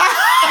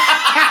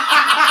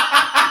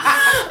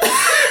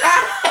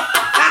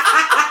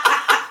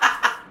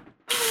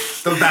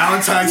 The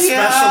Valentine's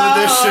special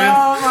edition.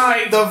 Oh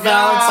my the God.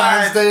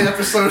 Valentine's Day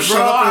episode. Shut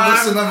up and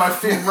listen to my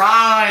feelings.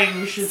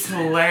 Crying. Shit's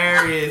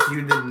hilarious.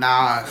 You did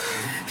not.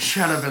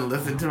 Shut up and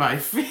listen to my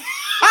feelings.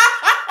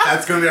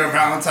 That's gonna be our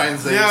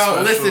Valentine's Day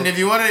special. Listen, if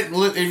you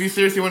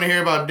seriously want to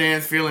hear about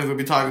Dan's feelings, we'll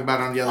be talking about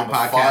it on the other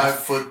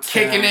podcast. 5'10",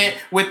 Kicking it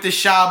with the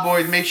Shaw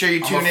Boys. Make sure you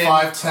tune in.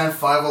 I'm a 5'10",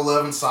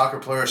 5'11" soccer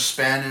player,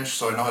 Spanish,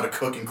 so I know how to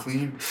cook and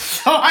clean.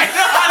 So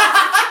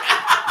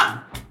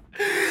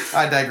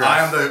I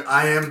digress.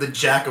 I am the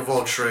jack of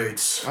all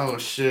trades. Oh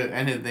shit!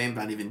 And his name's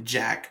not even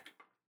Jack.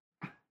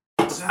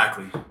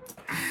 Exactly.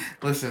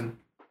 Listen,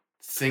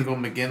 single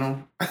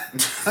McGinnell.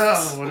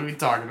 Oh, what are we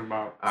talking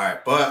about? All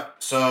right, but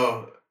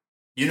so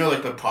you know,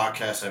 like the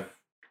podcast I've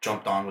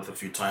jumped on with a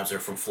few times. They're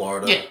from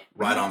Florida, yeah.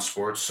 Right On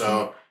Sports.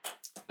 So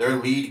their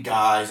lead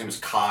guy, his name is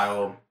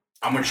Kyle.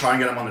 I'm gonna try and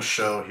get him on the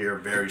show here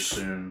very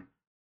soon.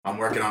 I'm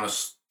working on a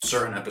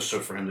certain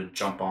episode for him to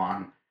jump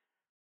on.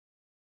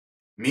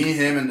 Me,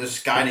 him, and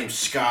this guy named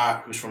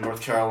Scott, who's from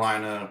North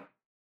Carolina,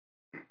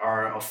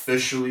 are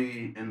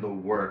officially in the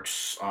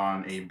works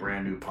on a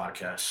brand new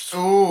podcast.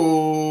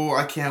 Oh,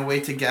 I can't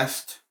wait to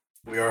guest.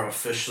 We are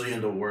officially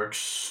in the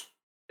works.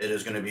 It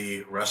is going to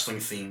be wrestling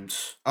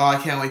themed. Oh, I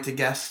can't wait to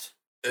guest.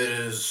 It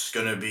is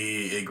going to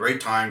be a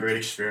great time, great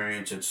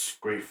experience. It's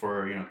great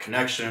for,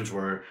 connections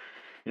where,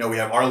 we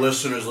have our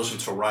listeners listen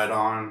to Right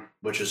On,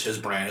 which is his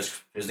brand.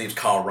 His name's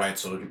Kyle Wright,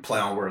 so we can play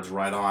on words,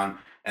 Right On.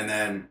 And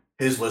then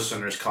his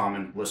listeners come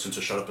and listen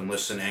to Shut Up and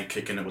Listen and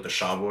Kicking It with the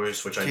Shaw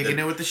Boys, which I did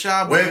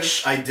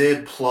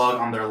plug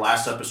on their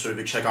last episode. If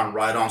you check on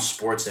Right On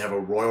Sports, they have a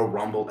Royal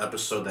Rumble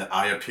episode that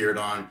I appeared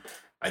on.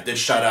 I did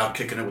shout out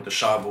Kicking It with the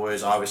Shaw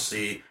Boys.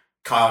 Obviously,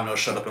 Kyle knows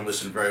Shut Up and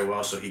Listen very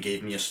well, so he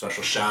gave me a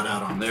special shout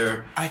out on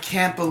there. I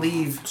can't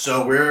believe.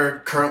 So we're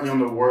currently on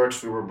the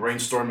works. We were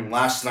brainstorming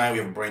last night. We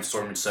have a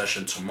brainstorming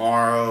session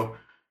tomorrow.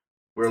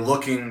 We're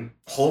looking,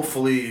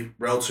 hopefully,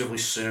 relatively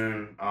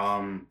soon,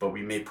 but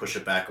we may push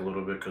it back a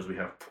little bit because we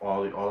have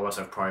all of us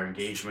have prior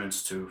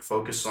engagements to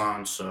focus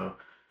on. So,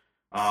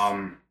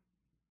 but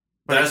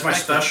that's my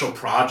special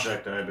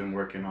project that I've been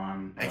working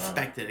on.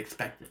 Expect it.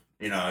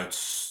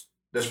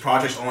 This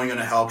project's only going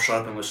to help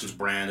Shut Up and Listen's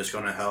brand. It's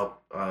going to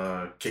help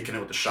Kicking It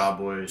with the Shaw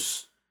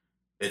Boys.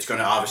 It's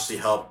going to obviously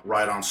help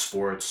Right On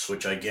Sports,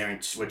 which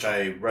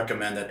I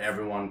recommend that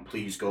everyone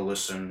please go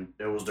listen.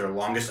 It was their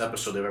longest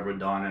episode they've ever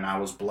done, and I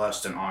was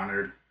blessed and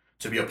honored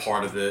to be a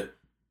part of it.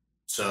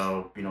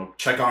 So,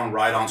 check on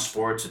Right On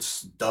Sports.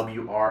 It's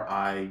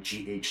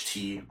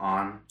WRIGHT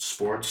on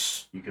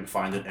Sports. You can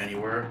find it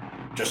anywhere,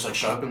 just like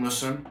Shut Up and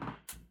Listen.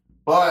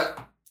 But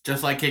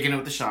just like Kicking It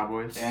with the Shaw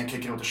Boys. And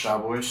Kicking It with the Shaw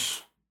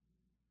Boys.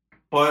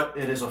 But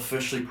it is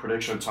officially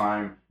prediction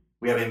time.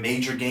 We have a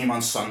major game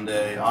on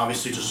Sunday.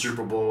 Obviously, it's a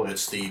Super Bowl.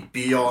 It's the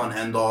be-all and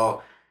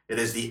end-all. It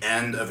is the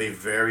end of a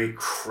very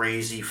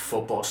crazy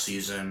football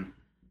season.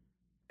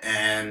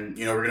 And,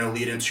 we're going to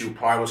lead into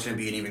probably what's going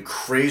to be an even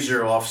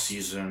crazier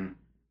offseason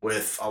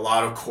with a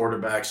lot of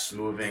quarterbacks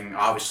moving.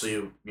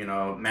 Obviously,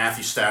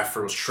 Matthew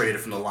Stafford was traded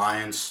from the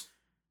Lions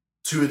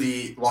to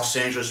the Los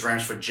Angeles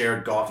Rams for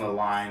Jared Goff, and the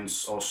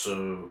Lions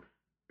also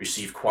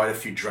received quite a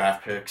few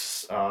draft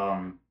picks.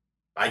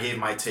 I gave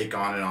my take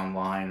on it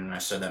online, and I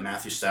said that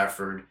Matthew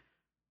Stafford,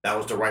 that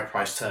was the right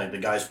price tag. The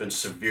guy's been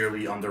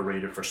severely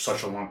underrated for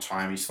such a long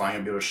time. He's finally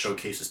going to be able to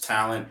showcase his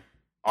talent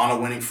on a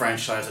winning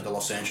franchise at the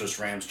Los Angeles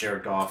Rams.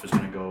 Jared Goff is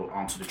going to go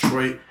on to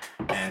Detroit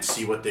and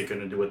see what they're going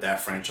to do with that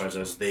franchise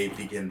as they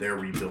begin their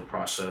rebuild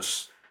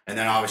process. And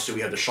then obviously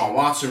we have the Deshaun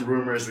Watson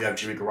rumors. We have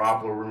Jimmy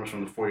Garoppolo rumors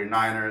from the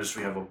 49ers.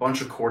 We have a bunch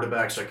of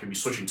quarterbacks that could be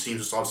switching teams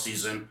this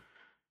offseason.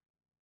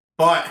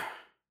 But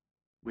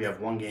we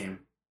have one game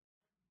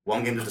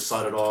to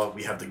decide it all.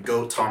 We have the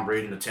GOAT, Tom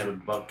Brady, and the Tampa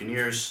Bay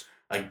Buccaneers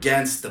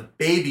against the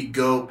baby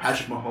GOAT,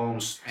 Patrick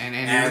Mahomes,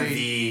 and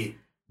the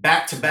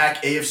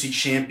back-to-back AFC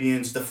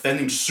champions,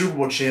 defending Super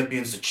Bowl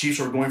champions. The Chiefs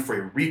are going for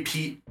a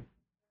repeat.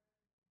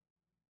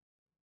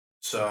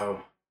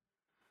 So,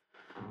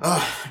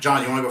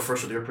 John, you want to go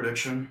first with your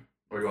prediction?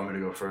 Or do you want me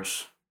to go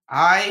first?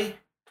 I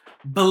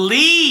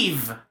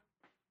believe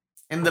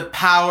in the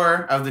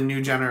power of the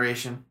new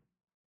generation.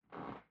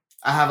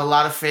 I have a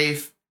lot of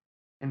faith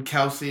in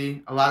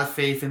Kelsey, a lot of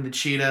faith in the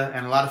Cheetah,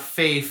 and a lot of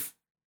faith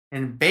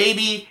in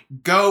baby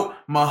goat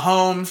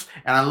Mahomes.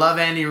 And I love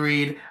Andy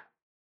Reid.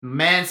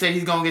 Man said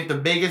he's going to get the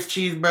biggest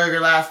cheeseburger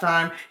last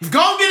time. He's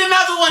going to get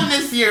another one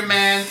this year,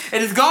 man.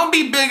 And it's going to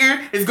be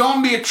bigger. It's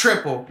going to be a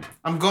triple.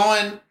 I'm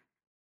going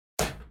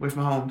with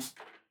Mahomes.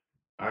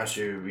 All right,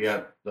 so you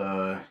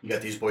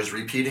got these boys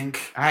repeating.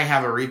 I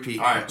have a repeat.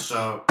 All right,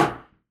 so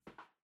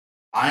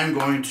I am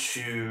going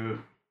to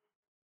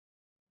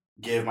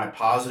give my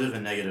positive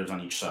and negatives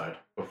on each side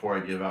before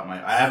I give out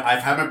my.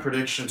 I've had my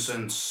prediction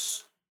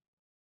since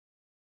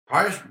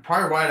probably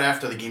right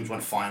after the games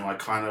went final. I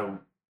kind of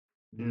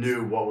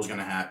knew what was going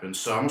to happen.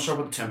 So I'm going to start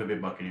with the Tampa Bay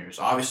Buccaneers.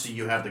 Obviously,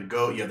 you have the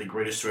GOAT. You have the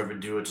greatest to ever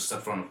do it to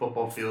step foot on the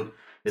football field.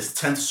 His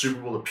 10th Super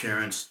Bowl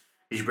appearance.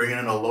 He's bringing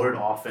in a loaded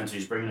offense.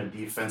 He's bringing a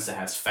defense that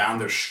has found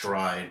their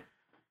stride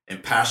in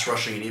pass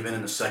rushing and even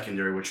in the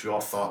secondary, which we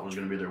all thought was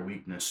going to be their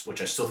weakness,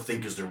 which I still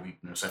think is their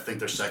weakness. I think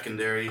their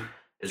secondary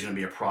is going to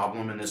be a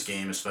problem in this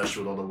game,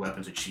 especially with all the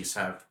weapons the Chiefs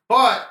have.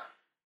 But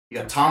you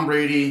got Tom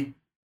Brady.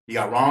 You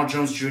got Ronald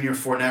Jones Jr.,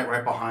 Fournette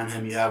right behind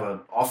him. You have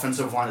an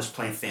offensive line that's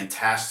playing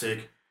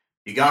fantastic.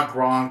 You got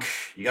Gronk,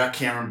 you got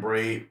Cameron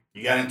Brate,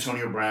 you got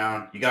Antonio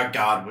Brown, you got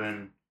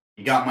Godwin,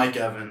 you got Mike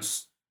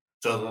Evans.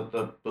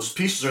 So those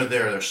pieces are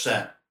there, they're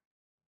set.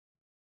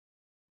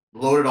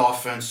 Loaded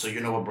offense, so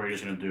you know what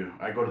Brady's going to do.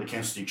 I go to the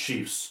Kansas City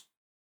Chiefs.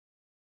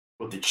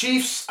 With the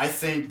Chiefs, I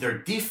think their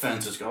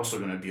defense is also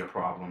going to be a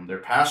problem. Their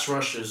pass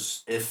rush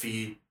is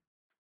iffy.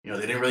 They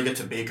didn't really get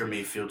to Baker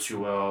Mayfield too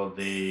well.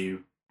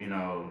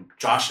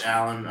 Josh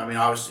Allen,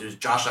 obviously,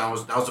 Josh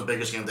Allen that was the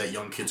biggest game of that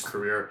young kid's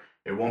career.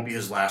 It won't be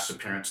his last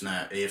appearance in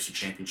that AFC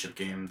Championship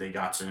game. They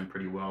got to him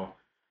pretty well.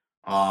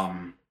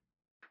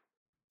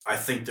 I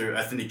think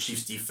the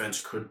Chiefs'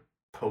 defense could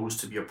pose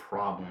to be a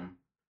problem.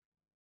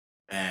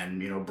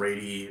 And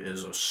Brady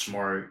is a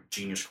smart,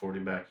 genius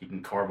quarterback. He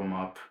can carve them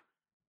up.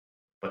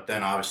 But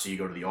then obviously you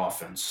go to the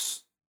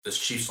offense. This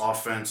Chiefs'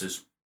 offense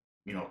is,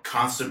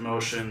 constant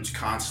motions,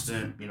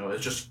 constant.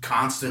 It's just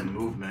constant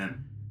movement,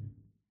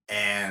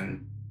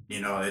 and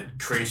it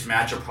creates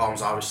matchup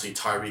problems. Obviously,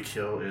 Tyreek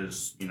Hill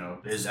is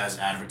as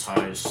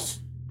advertised,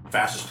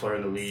 fastest player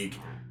in the league.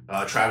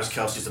 Travis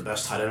Kelce is the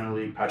best tight end in the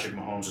league. Patrick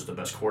Mahomes is the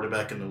best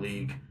quarterback in the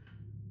league.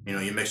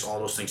 You mix all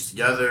those things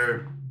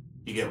together,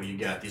 you get what you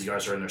get. These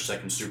guys are in their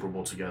second Super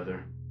Bowl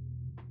together,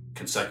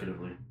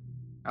 consecutively.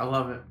 I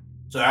love it.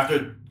 So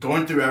after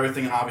going through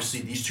everything, and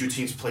obviously these two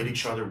teams played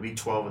each other Week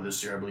 12 of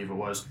this year, I believe it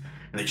was,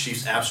 and the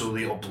Chiefs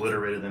absolutely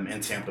obliterated them in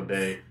Tampa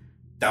Bay.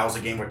 That was a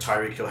game where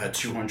Tyreek Hill had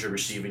 200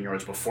 receiving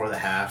yards before the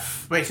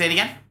half. Wait, say it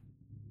again?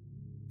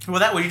 What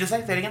did you just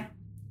say? Say it again?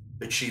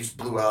 The Chiefs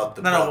blew out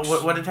the Bucks.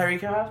 No, what did Tyreek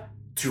Hill have?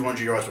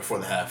 200 yards before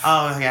the half.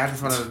 Oh, okay. I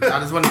just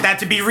wanted that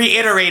to be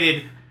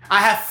reiterated. I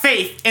have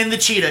faith in the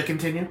Cheetah.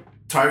 Continue.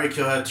 Tyreek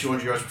Hill had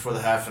 200 yards before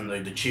the half, and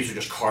the Chiefs are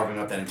just carving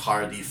up that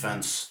entire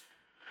defense.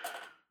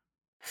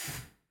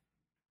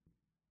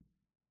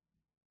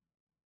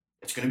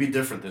 It's going to be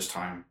different this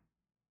time.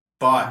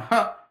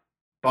 But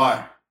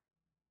I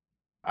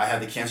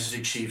had the Kansas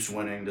City Chiefs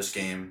winning this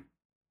game.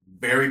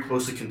 Very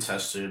closely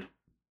contested.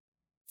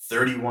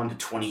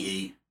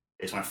 31-28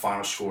 is my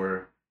final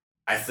score.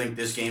 I think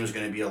this game is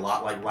going to be a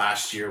lot like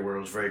last year where it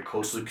was very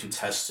closely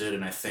contested,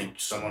 and I think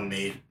someone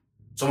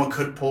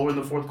could pull in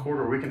the fourth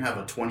quarter, or we can have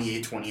a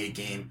 28-28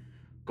 game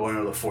going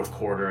into the fourth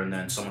quarter, and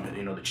then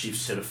the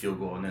Chiefs hit a field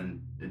goal, and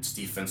then it's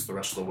defense the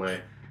rest of the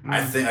way. Mm-hmm.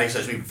 I think, like I said,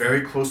 it's going to be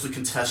very closely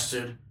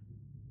contested,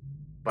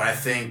 but I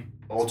think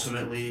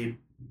ultimately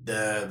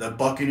the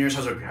Buccaneers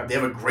have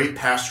a great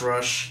pass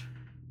rush,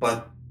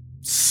 but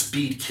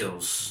speed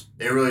kills.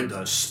 It really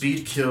does.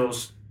 Speed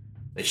kills.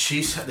 The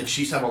Chiefs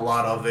have a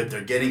lot of it.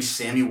 They're getting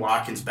Sammy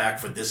Watkins back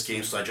for this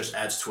game, so that just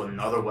adds to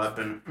another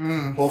weapon.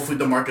 Hopefully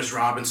Demarcus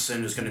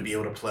Robinson is going to be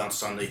able to play on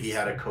Sunday. He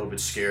had a COVID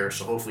scare,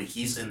 so hopefully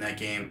he's in that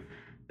game.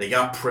 They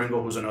got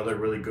Pringle, who's another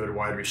really good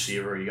wide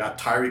receiver. You got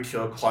Tyreek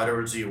Hill, Clyde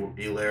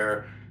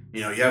Edwards-Helaire.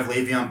 You have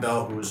Le'Veon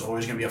Bell, who is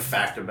always going to be a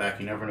factor back.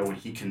 You never know what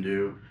he can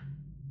do.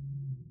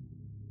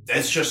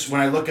 It's just,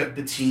 when I look at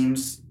the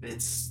teams,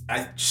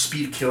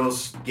 speed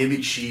kills. Give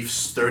me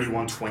Chiefs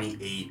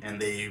 31-28,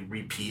 and they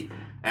repeat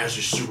as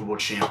your Super Bowl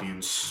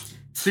champions.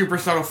 Super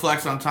subtle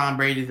flex on Tom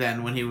Brady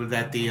then when he was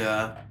at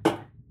the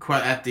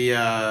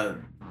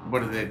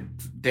what is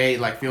it, day,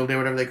 like field day,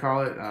 whatever they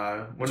call it.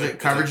 What is it,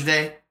 coverage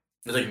day?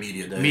 It's like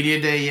media day.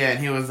 Media day, yeah. And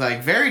he was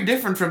like, very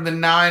different from the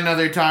 9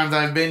 other times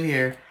I've been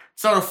here.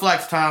 Subtle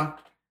flex, Tom.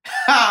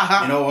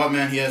 You know what,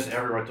 man? He has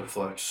every right to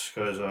flex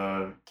because,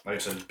 like I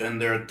said, he's been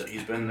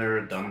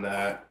there, done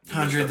that.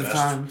 Hundreds of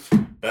times.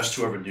 Best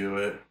to ever do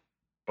it.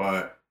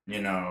 But,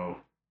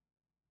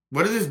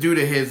 what does this do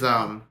to his,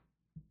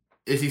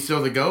 is he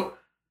still the GOAT?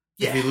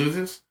 Yeah. If he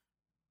loses?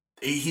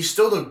 He's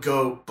still the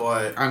GOAT,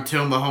 but...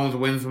 Until Mahomes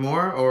wins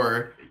more,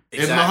 or...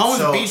 Exactly. If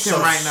Mahomes beats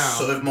him right now...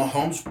 So if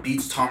Mahomes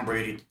beats Tom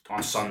Brady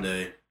on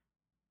Sunday,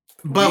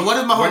 But what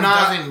if Mahomes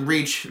doesn't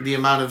reach the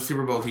amount of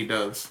Super Bowls he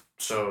does?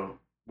 So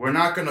we're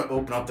not going to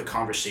open up the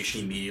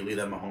conversation immediately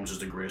that Mahomes is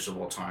the greatest of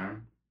all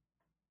time.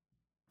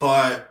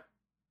 But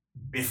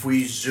if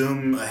we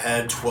zoom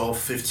ahead 12,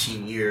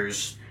 15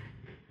 years,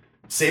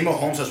 say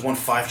Mahomes has won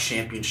 5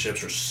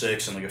 championships or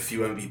 6 and like a few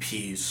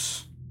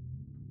MVPs.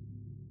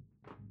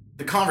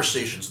 The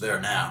conversation's there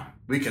now.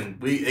 It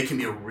can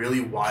be a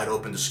really wide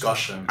open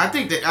discussion. I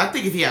think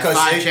if he has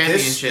 5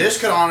 championships, this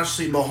could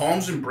honestly,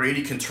 Mahomes and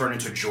Brady can turn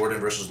into Jordan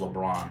versus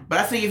LeBron. But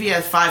I think if he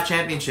has 5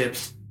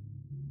 championships,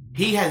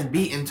 he has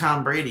beaten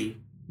Tom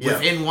Brady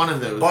within one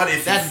of those. But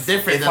that's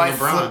different than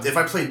LeBron. If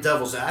I play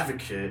devil's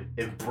advocate,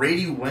 if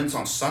Brady wins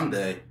on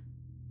Sunday,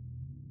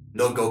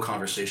 no GOAT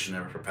conversation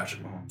ever for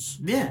Patrick Mahomes.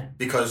 Yeah,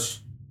 because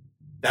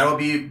that would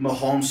be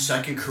Mahomes'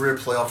 second career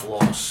playoff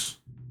loss,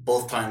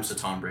 both times to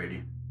Tom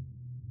Brady.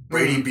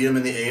 Brady beat him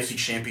in the AFC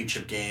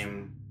Championship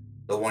game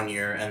the one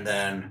year, and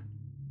then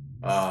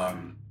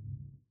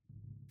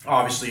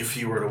obviously if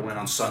he were to win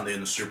on Sunday in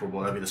the Super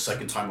Bowl, that'd be the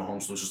second time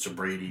Mahomes loses to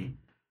Brady.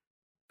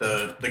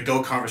 The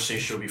GOAT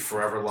conversation will be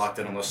forever locked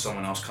in unless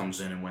someone else comes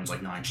in and wins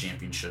like 9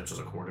 championships as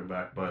a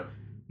quarterback. But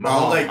my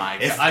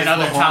God. If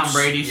another Mahomes, Tom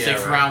Brady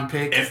 6th round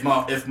pick. If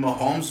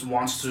Mahomes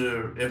wants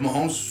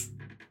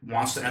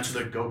to enter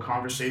the GOAT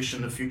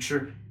conversation in the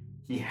future,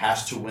 he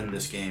has to win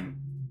this game.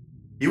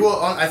 He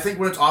will. I think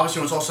when it's all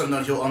said and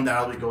done, he'll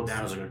undoubtedly go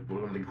down as like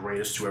one of the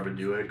greatest to ever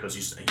do it because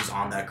he's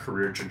on that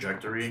career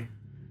trajectory.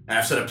 And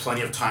I've said it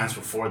plenty of times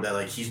before that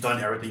like he's done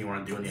everything you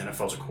want to do in the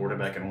NFL as a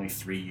quarterback in only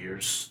 3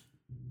 years.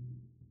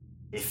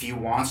 If he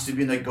wants to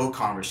be in that GOAT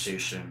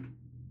conversation,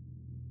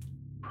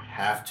 you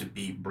have to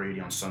beat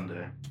Brady on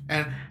Sunday.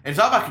 And it's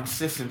all about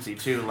consistency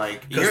too.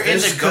 Like you're in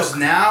the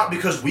GOAT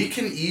because we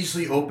can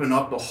easily open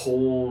up the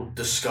whole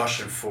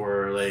discussion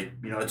for like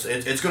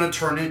it's going to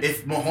turn in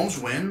if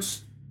Mahomes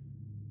wins.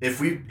 If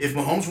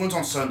Mahomes wins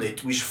on Sunday,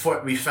 we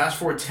fast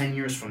forward 10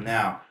 years from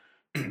now.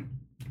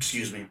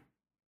 Excuse me.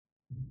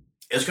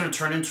 It's going to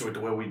turn into it the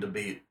way we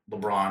debate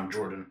LeBron,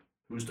 Jordan,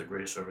 who's the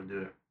greatest to ever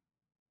do it.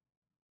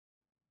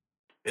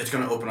 It's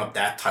going to open up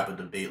that type of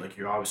debate. Like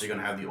you're obviously going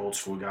to have the old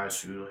school guys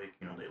who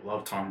they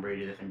love Tom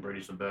Brady, they think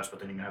Brady's the best,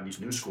 but then you're going to have these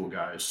new school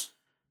guys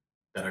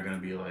that are going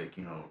to be like,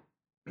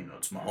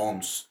 it's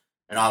Mahomes.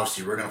 And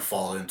obviously, we're going to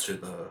fall into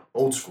the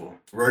old school.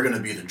 We're going to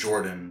be the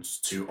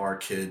Jordans to our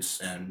kids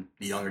and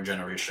the younger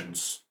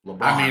generations.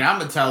 LeBron. I mean, I'm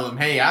going to tell them,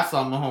 hey, I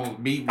saw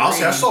Mahomes beat Brady. I'll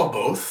say I saw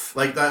both.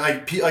 I'm a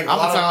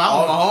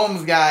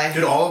Mahomes guy.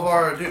 Dude, all of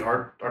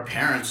our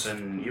parents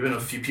and even a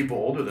few people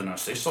older than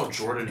us, they saw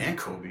Jordan and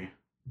Kobe.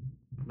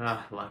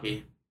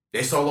 Lucky.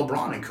 They saw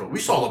LeBron and Kobe. We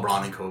saw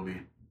LeBron and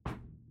Kobe.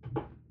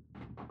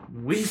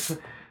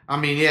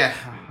 Yeah.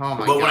 Oh, my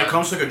God. But when it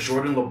comes to like a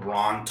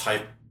Jordan-LeBron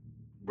type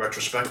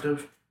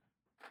retrospective,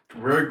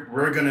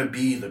 we're gonna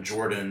be the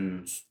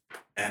Jordans,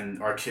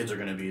 and our kids are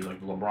gonna be like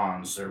the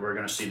LeBrons. We're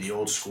gonna see the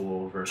old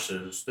school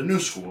versus the new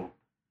school.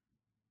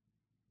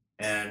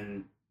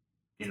 And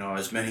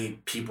as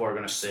many people are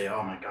gonna say,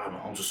 "Oh my God,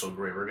 Mahomes is so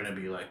great," we're gonna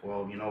be like,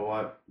 "Well, you know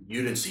what?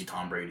 You didn't see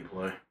Tom Brady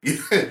play."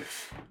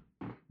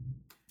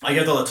 I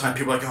get all the time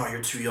people are like, "Oh,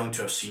 you're too young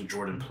to have seen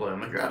Jordan play."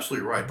 I'm like, "You're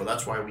absolutely right, but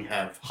that's why we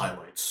have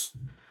highlights."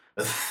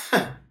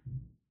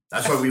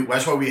 That's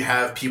why we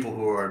have people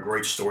who are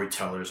great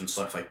storytellers and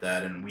stuff like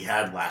that, and we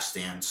had Last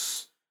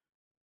Dance.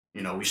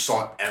 We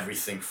saw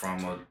everything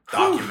from a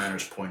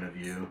documentary's point of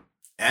view,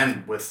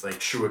 and with like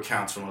true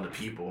accounts from other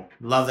people.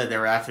 Love that they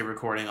were actually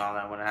recording all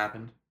that when it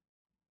happened.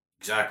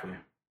 Exactly.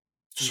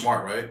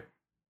 Smart, right?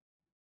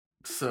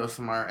 So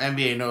smart.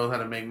 NBA knows how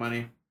to make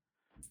money.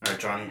 All right,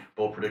 Johnny.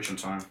 Bold prediction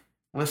time.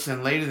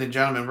 Listen, ladies and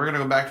gentlemen, we're gonna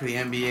go back to the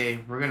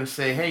NBA. We're gonna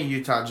say, hey,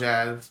 Utah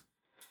Jazz,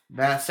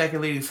 that second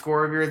leading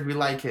scorer of yours, we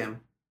like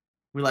him.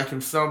 We like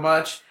him so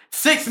much.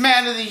 6th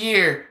man of the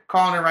year.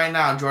 Calling it right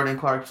now, Jordan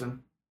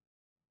Clarkson.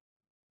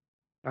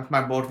 That's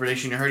my bold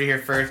prediction. You heard it here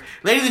first.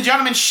 Ladies and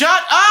gentlemen,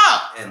 shut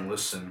up! And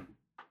listen,